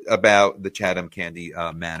little bit about the Chatham Candy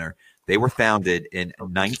Manor. They were founded in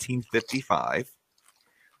 1955.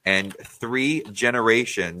 and 3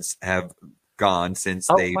 generations have gone since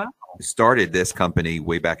they started this company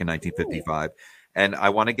way back in 1955. And I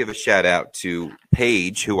want to give a shout out to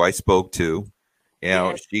Paige, who I spoke to. You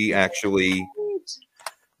know, she actually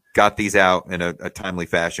got these out in a timely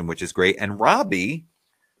fashion, which is great. And Robbie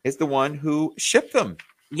is the one who shipped them.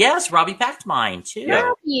 Yes, Robbie packed mine too.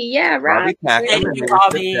 Robbie packed them. Thank you,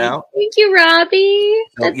 Robbie. Thank you, Robbie.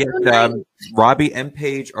 So, yes, so nice. Robbie and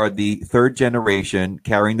Paige are the 3rd generation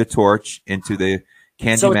carrying the torch into the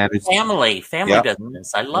Candy Matters family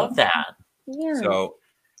business. I love that. Yeah. So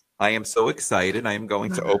I am so excited. I am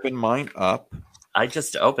going to open mine up. I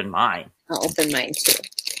just opened mine. I'll open mine too.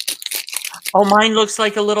 Oh, mine looks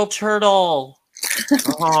like a little turtle.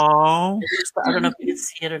 Oh, I don't know if you can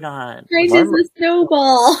see it or not. Mine is a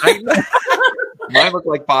snowball. Mine look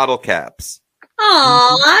like bottle caps.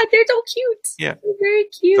 Aw, they're so cute. Yeah, they're very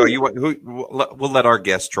cute. So we'll let our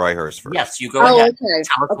guests try hers first. Yes, you go ahead. Okay.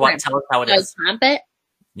 Tell us how it is. Pump it.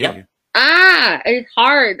 Yep. It's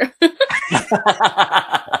hard.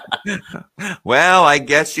 Well, I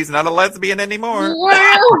guess she's not a lesbian anymore.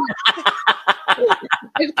 Wow.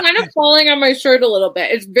 It's kind of falling on my shirt a little bit.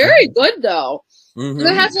 It's very good though. Mm-hmm.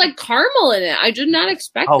 It has like caramel in it. I did not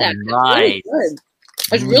expect that. Nice. It's really good.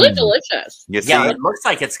 It's really delicious. Yeah, it looks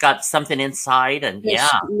like it's got something inside, and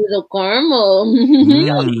little caramel.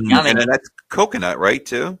 Yummy. And then that's coconut, right?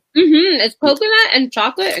 Too. It's coconut and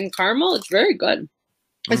chocolate and caramel. It's very good.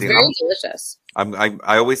 It's very delicious.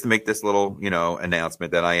 I always make this little,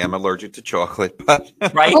 announcement that I am allergic to chocolate, but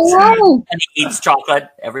right. Oh, wow. And he eats chocolate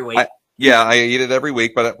every week. I eat it every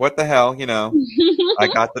week, but what the hell, I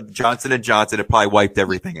got the Johnson & Johnson. It probably wiped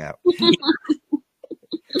everything out.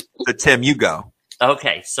 So Tim, you go.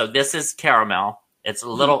 Okay, so this is caramel. It's a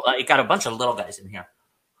little. It got a bunch of little guys in here.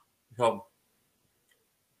 So,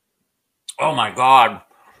 oh my god,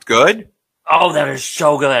 good. Oh, that is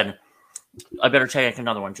so good. I better take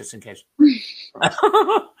another one just in case. Right.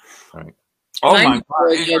 Oh my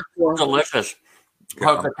god, it's delicious.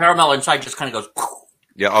 The caramel inside just kind of goes.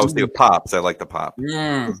 Yeah, obviously it pops. I like the pop.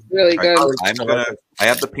 It's really good. I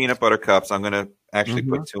have the peanut butter cups. I'm gonna actually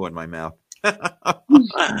put 2 in my mouth.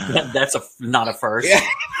 That's not a first. Yeah.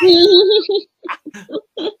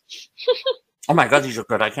 Oh my god, these are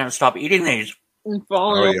good. I can't stop eating these.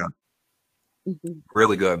 Oh yeah,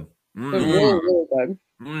 really good. Really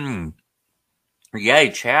good. Yay,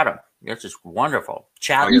 Chatham. This is wonderful.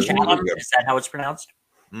 Chatham, is that how it's pronounced?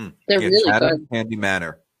 They're really good. Candy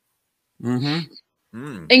Manor. In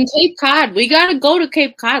Cape Cod, we gotta go to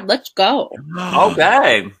Cape Cod. Let's go.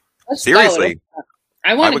 Okay. Seriously,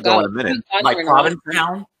 I want to go in a minute. Like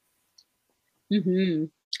Provincetown.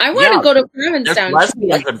 I want to go to Provincetown. There's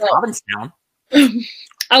lesbians in Provincetown.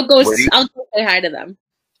 I'll go say hi to them.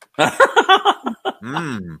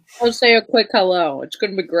 I'll say a quick hello. It's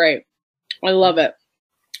gonna be great. I love it.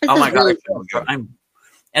 Oh my god!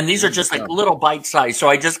 And these are just like little bite size, so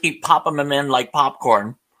I just keep popping them in like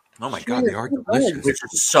popcorn. Oh my god, they are delicious. Which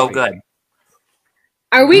is so good.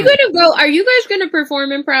 Are we gonna go? Are you guys gonna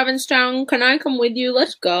perform in Provincetown? Can I come with you?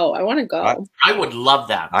 Let's go. I want to go. I would love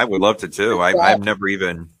that. I would love to too. I've never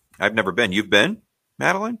been. You've been,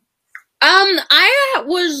 Madeline? I've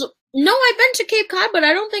been to Cape Cod, but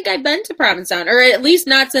I don't think I've been to Provincetown, or at least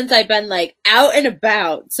not since I've been like out and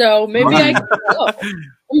about. So maybe I can go.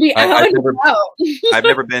 I've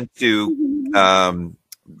never been to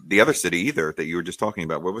the other city either that you were just talking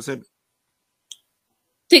about. What was it?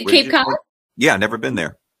 Cape Cod? Yeah, never been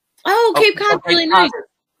there. Oh, Cape Cod's really nice.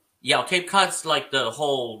 Yeah, Cape Cod's like the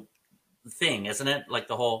whole thing, isn't it? Like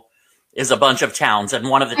the whole is a bunch of towns, and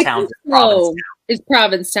one of the towns is Provincetown. It's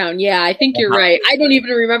Provincetown. Yeah, I think you're right. I don't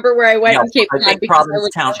even remember where I went in Cape Cod because I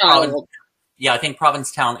was a child. Yeah, I think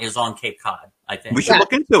Provincetown is on Cape Cod. I think we should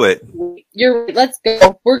look into it. You're right. Let's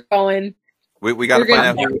go. We're going. We got to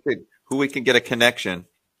find out who we can get a connection.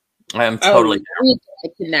 I am totally there.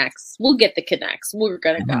 We'll get the connects. We're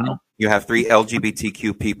gonna go. You have 3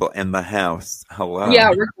 LGBTQ people in the house. Hello.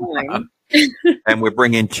 Yeah, we're going. And we're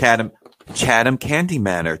bringing Chatham Candy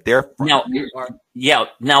Manor. Now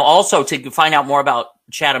also to find out more about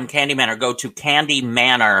Chatham Candy Manor, go to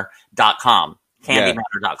candymanor.com.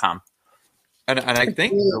 Candymanor.com. And I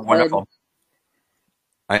think they're wonderful.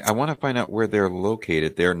 I want to find out where they're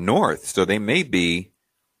located. They're north, so they may be.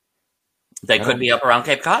 They could be up around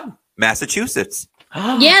Cape Cod, Massachusetts.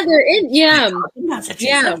 Yeah, they're in. Yeah, Massachusetts.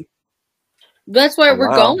 Yeah. That's where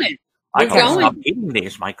we're going. I can't stop eating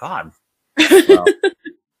these. My God. Well,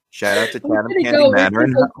 shout out to Chatham Candy Manor.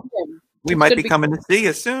 We might be coming to see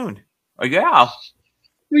you soon. Yeah.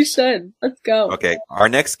 We should. Let's go. Okay. Our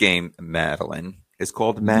next game, Madeline, is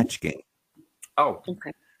called Match Game. Oh.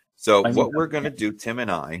 Okay. So what we're going to do, Tim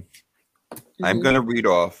and I'm going to read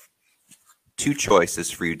off 2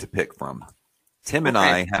 choices for you to pick from. Tim and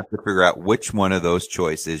I have to figure out which one of those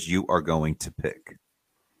choices you are going to pick.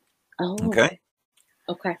 Oh. Okay?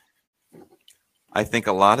 Okay. I think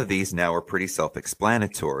a lot of these now are pretty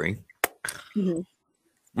self-explanatory.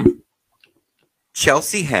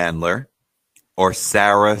 Chelsea Handler or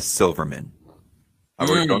Sarah Silverman? I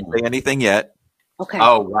really don't say anything yet. Okay.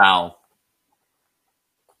 Oh, wow.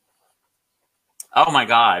 Oh, my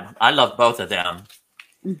God. I love both of them.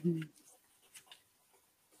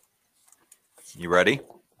 You ready?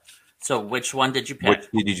 So which one did you pick?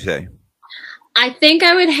 Which did you say? I think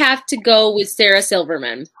I would have to go with Sarah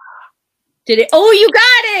Silverman. Did it? Oh, you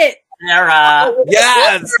got it! Sarah. Oh,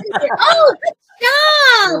 Yes! Oh, good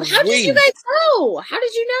job! How did you guys know? How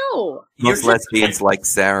did you know? Most lesbians like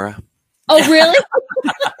Sarah. Oh, really?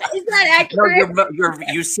 Is that accurate? No,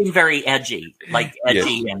 you seem very edgy,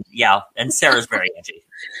 and Sarah's very edgy.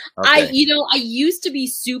 Okay. I used to be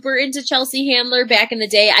super into Chelsea Handler back in the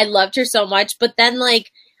day. I loved her so much, but then I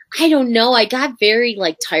don't know, I got very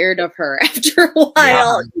tired of her after a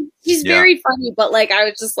while. Yeah. She's very funny, but I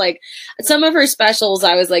was just some of her specials,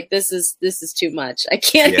 I was like, this is too much. I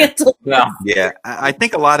can't handle it. Yeah. I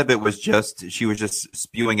think a lot of it was she was just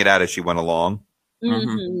spewing it out as she went along.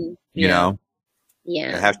 Mm-hmm. You know?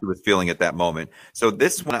 Yeah. How she was feeling at that moment. So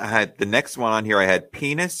this one the next one on here, I had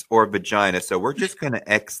penis or vagina. So we're just going to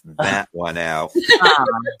X that one out. You're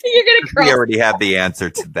going to cross. We already have the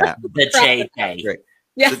answer to that. The JK. Great.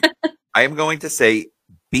 Yeah. So I am going to say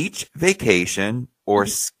beach vacation or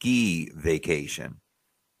ski vacation.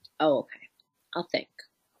 Oh, okay. I'll think.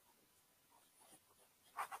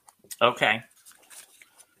 Okay.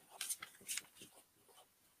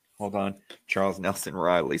 Hold on. Charles Nelson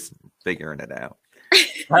Riley's figuring it out.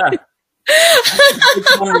 Which one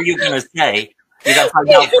are you going to say? You got to find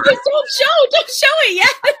out. Don't show it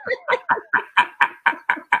yet.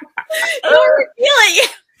 Don't reveal it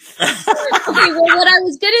yet. Okay, well, what I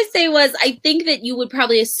was going to say was I think that you would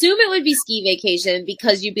probably assume it would be ski vacation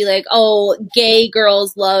because you'd be like, oh, gay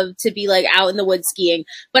girls love to be out in the woods skiing.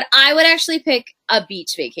 But I would actually pick a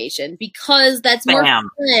beach vacation because that's more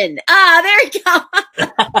fun. Ah, there we go.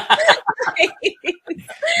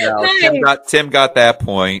 No, Tim got that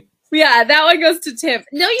point. Yeah, that one goes to Tim.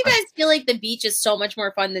 No, you guys feel like the beach is so much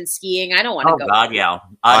more fun than skiing. I don't want to go. Oh, God, yeah.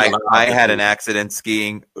 I had an accident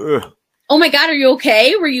skiing. Ugh. Oh my God, are you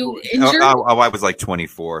okay? Were you injured? I was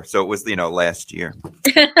 24, so it was last year.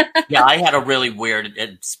 Yeah, I had a really weird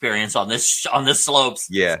experience on the slopes.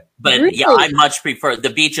 Yeah, but really? I much prefer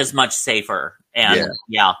the beach is much safer. And it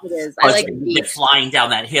is. I like the beach. Flying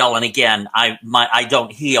down that hill, and again, I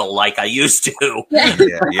don't heal like I used to.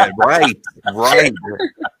 Yeah, right.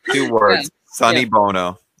 2 words, Sonny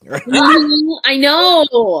Bono. I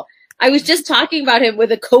know. I was just talking about him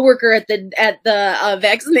with a coworker at the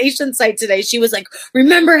vaccination site today. She was like,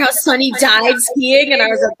 "Remember how Sonny died skiing?" And I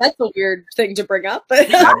was like, "That's a weird thing to bring up." But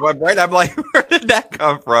right, I'm like, where did that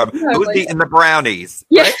come from? Who's eating the brownies?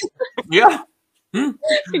 Yeah, right? Yeah.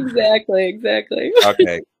 Exactly.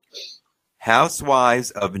 Okay. Housewives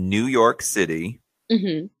of New York City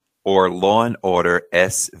or Law and Order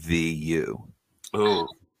SVU. Ooh.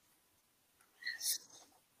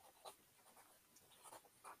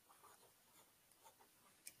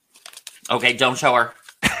 Okay, don't show her.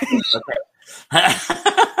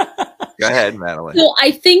 Go ahead, Madeline. So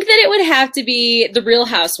I think that it would have to be the Real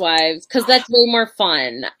Housewives because that's way more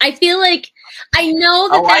fun. I feel like I know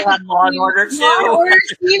that I had Law and Order too. Law and Order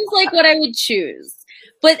seems like what I would choose.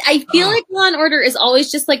 But I feel like Law and Order is always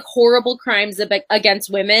just horrible crimes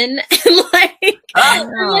against women. And I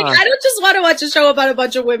don't just want to watch a show about a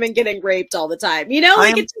bunch of women getting raped all the time. You know?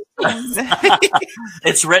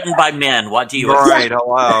 It's written by men. What do you Right,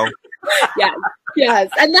 hello. Yes.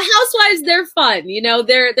 And the housewives, they're fun. You know,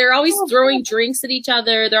 they're always throwing drinks at each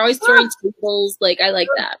other. They're always throwing tables. I like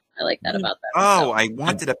that. I like that about them. Oh, I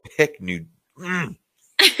wanted to pick new. All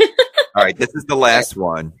right, this is the last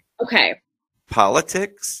one. Okay.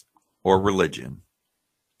 Politics or religion?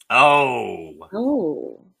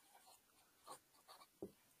 Oh.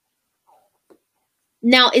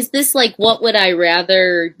 Now, is this what would I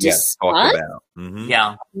rather discuss? Talk about. Mm-hmm.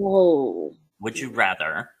 Yeah. Whoa. Would you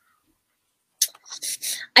rather?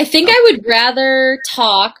 I think I would rather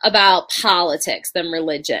talk about politics than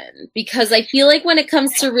religion because I feel like when it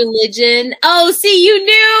comes to religion, see, you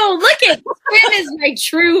knew. Look at Tim is my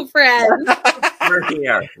true friend.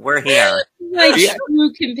 We're here. My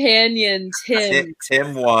true companion, Tim.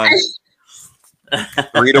 Tim won.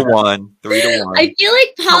 3-1. 3-1. I feel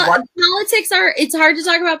like politics it's hard to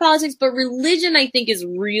talk about politics, but religion I think is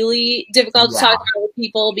really difficult to talk about with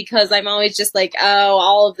people because I'm always just like, oh,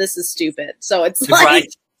 all of this is stupid. So it's like,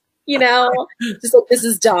 you know, just like, this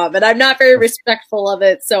is dumb. And I'm not very respectful of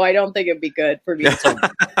it, so I don't think it'd be good for me. So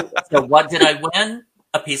what did I win?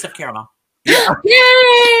 A piece of caramel. Yeah.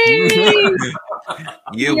 Yay!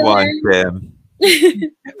 You won, Tim.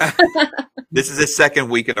 This is the second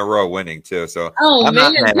week in a row winning too, so I'm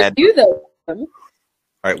man, not mad. you though. All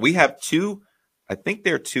right, we have two. I think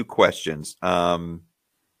there are two questions.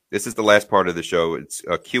 This is the last part of the show. It's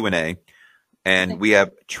a Q&A, and we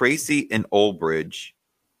have Tracy in Oldbridge,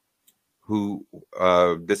 who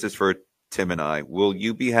this is for Tim and I. Will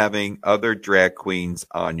you be having other drag queens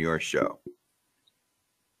on your show?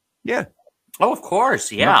 Yeah. Oh, of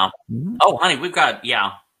course. Yeah. Mm-hmm. Oh, honey, we've got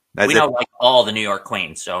we know like all the New York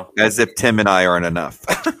queens. So as if Tim and I aren't enough.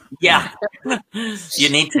 Yeah. You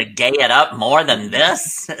need to gay it up more than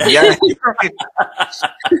this. Yeah.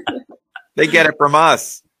 They get it from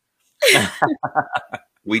us.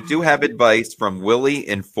 We do have advice from Willie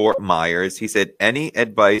in Fort Myers. He said, any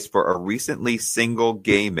advice for a recently single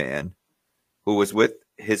gay man who was with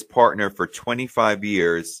his partner for 25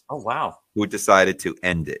 years? Oh, wow. Who decided to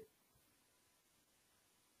end it?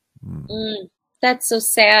 That's so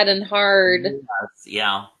sad and hard.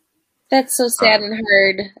 Yeah. That's so sad and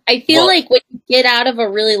hard. I feel like when you get out of a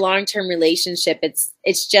really long-term relationship,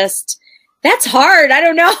 it's just, that's hard. I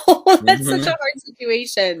don't know. That's such a hard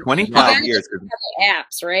situation. 25 years.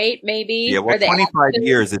 Apps, right? Maybe. Yeah, well, 25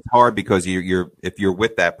 years, it's hard because if you're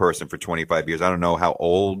with that person for 25 years, I don't know how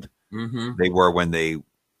old they were when they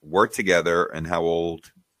were together and how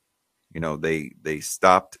old, they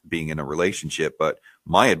stopped being in a relationship. But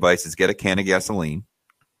my advice is get a can of gasoline.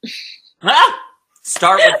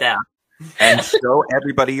 Start with that. And show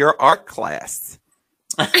everybody your art class.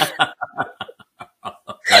 I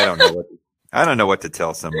don't know what to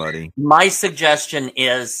tell somebody. My suggestion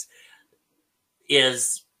is,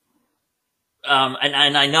 and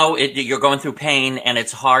I know you're going through pain and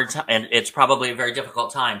it's hard and it's probably a very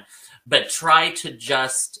difficult time, but try to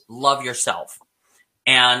just love yourself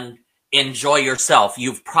and enjoy yourself.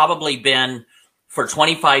 You've probably been for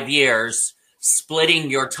 25 years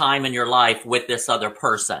splitting your time in your life with this other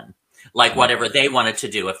person. Like whatever they wanted to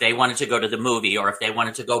do, if they wanted to go to the movie or if they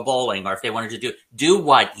wanted to go bowling or if they wanted to do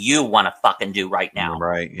what you want to fucking do right now.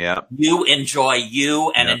 Right. Yeah. You enjoy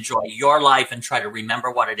you and enjoy your life and try to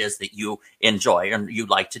remember what it is that you enjoy and you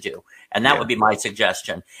like to do. And that would be my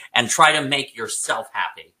suggestion. And try to make yourself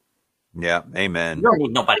happy. Yeah. Amen. You don't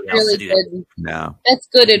need nobody else to do that. No. That's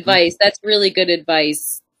good advice. That's really good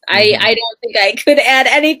advice. I don't think I could add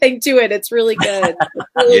anything to it. It's really good.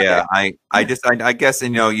 I guess,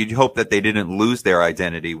 you'd hope that they didn't lose their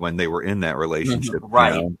identity when they were in that relationship.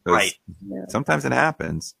 Right. Right. Sometimes it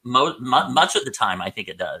happens. Much of the time, I think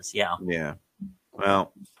it does. Yeah. Yeah.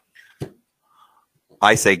 Well,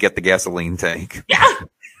 I say get the gasoline tank. Yeah.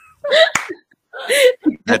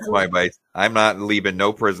 That's my advice. I'm not leaving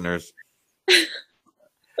no prisoners.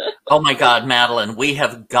 Oh my God, Madeline, we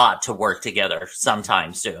have got to work together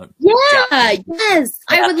sometime soon. Yeah, yes.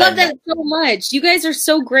 I would love that so much. You guys are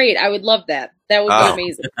so great. I would love that. That would be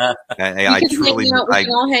amazing. We can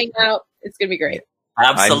all hang out. It's going to be great.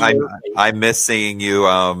 Absolutely. I miss seeing you.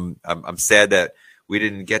 I'm sad that we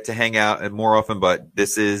didn't get to hang out more often, but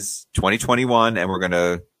this is 2021 and we're going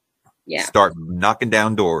to start knocking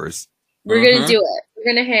down doors. We're going to do it.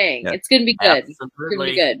 We're going to hang. Yeah. It's going to be good. Absolutely. It's going to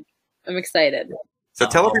be good. I'm excited. So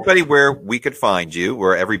tell everybody where we could find you,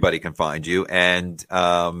 where everybody can find you. And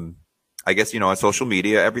I guess, on social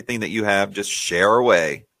media, everything that you have, just share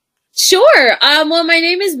away. Sure. Well, my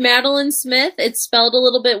name is Madeline Smith. It's spelled a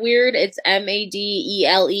little bit weird. It's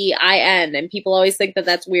Madelein. And people always think that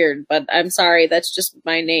that's weird, but I'm sorry. That's just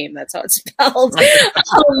my name. That's how it's spelled.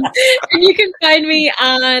 And you can find me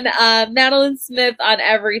on Madeline Smith on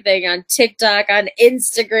everything, on TikTok, on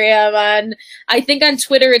Instagram, I think on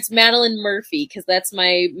Twitter it's Madeline Murphy because that's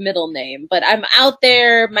my middle name. But I'm out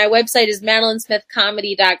there. My website is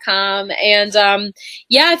madelinesmithcomedy.com. And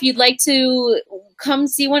if you'd like to come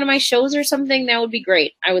see one of my shows or something, that would be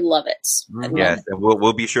great. I would love it. Yes, and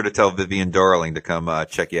we'll be sure to tell Vivian Darling to come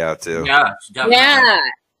check you out too. Yeah, definitely. Yeah,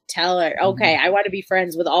 tell her. Okay, I want to be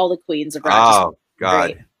friends with all the queens of Rochester. Oh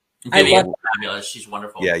God, Vivian's fabulous. She's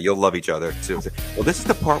wonderful. Yeah, you'll love each other too. Well, this is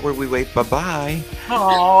the part where we wait. Bye-bye.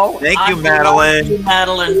 Oh, thank you, Madeline. Love you,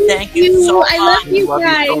 Madeline. Thank you so much. I love you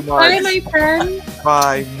guys. So Bye, my friend.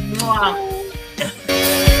 Bye. Mwah.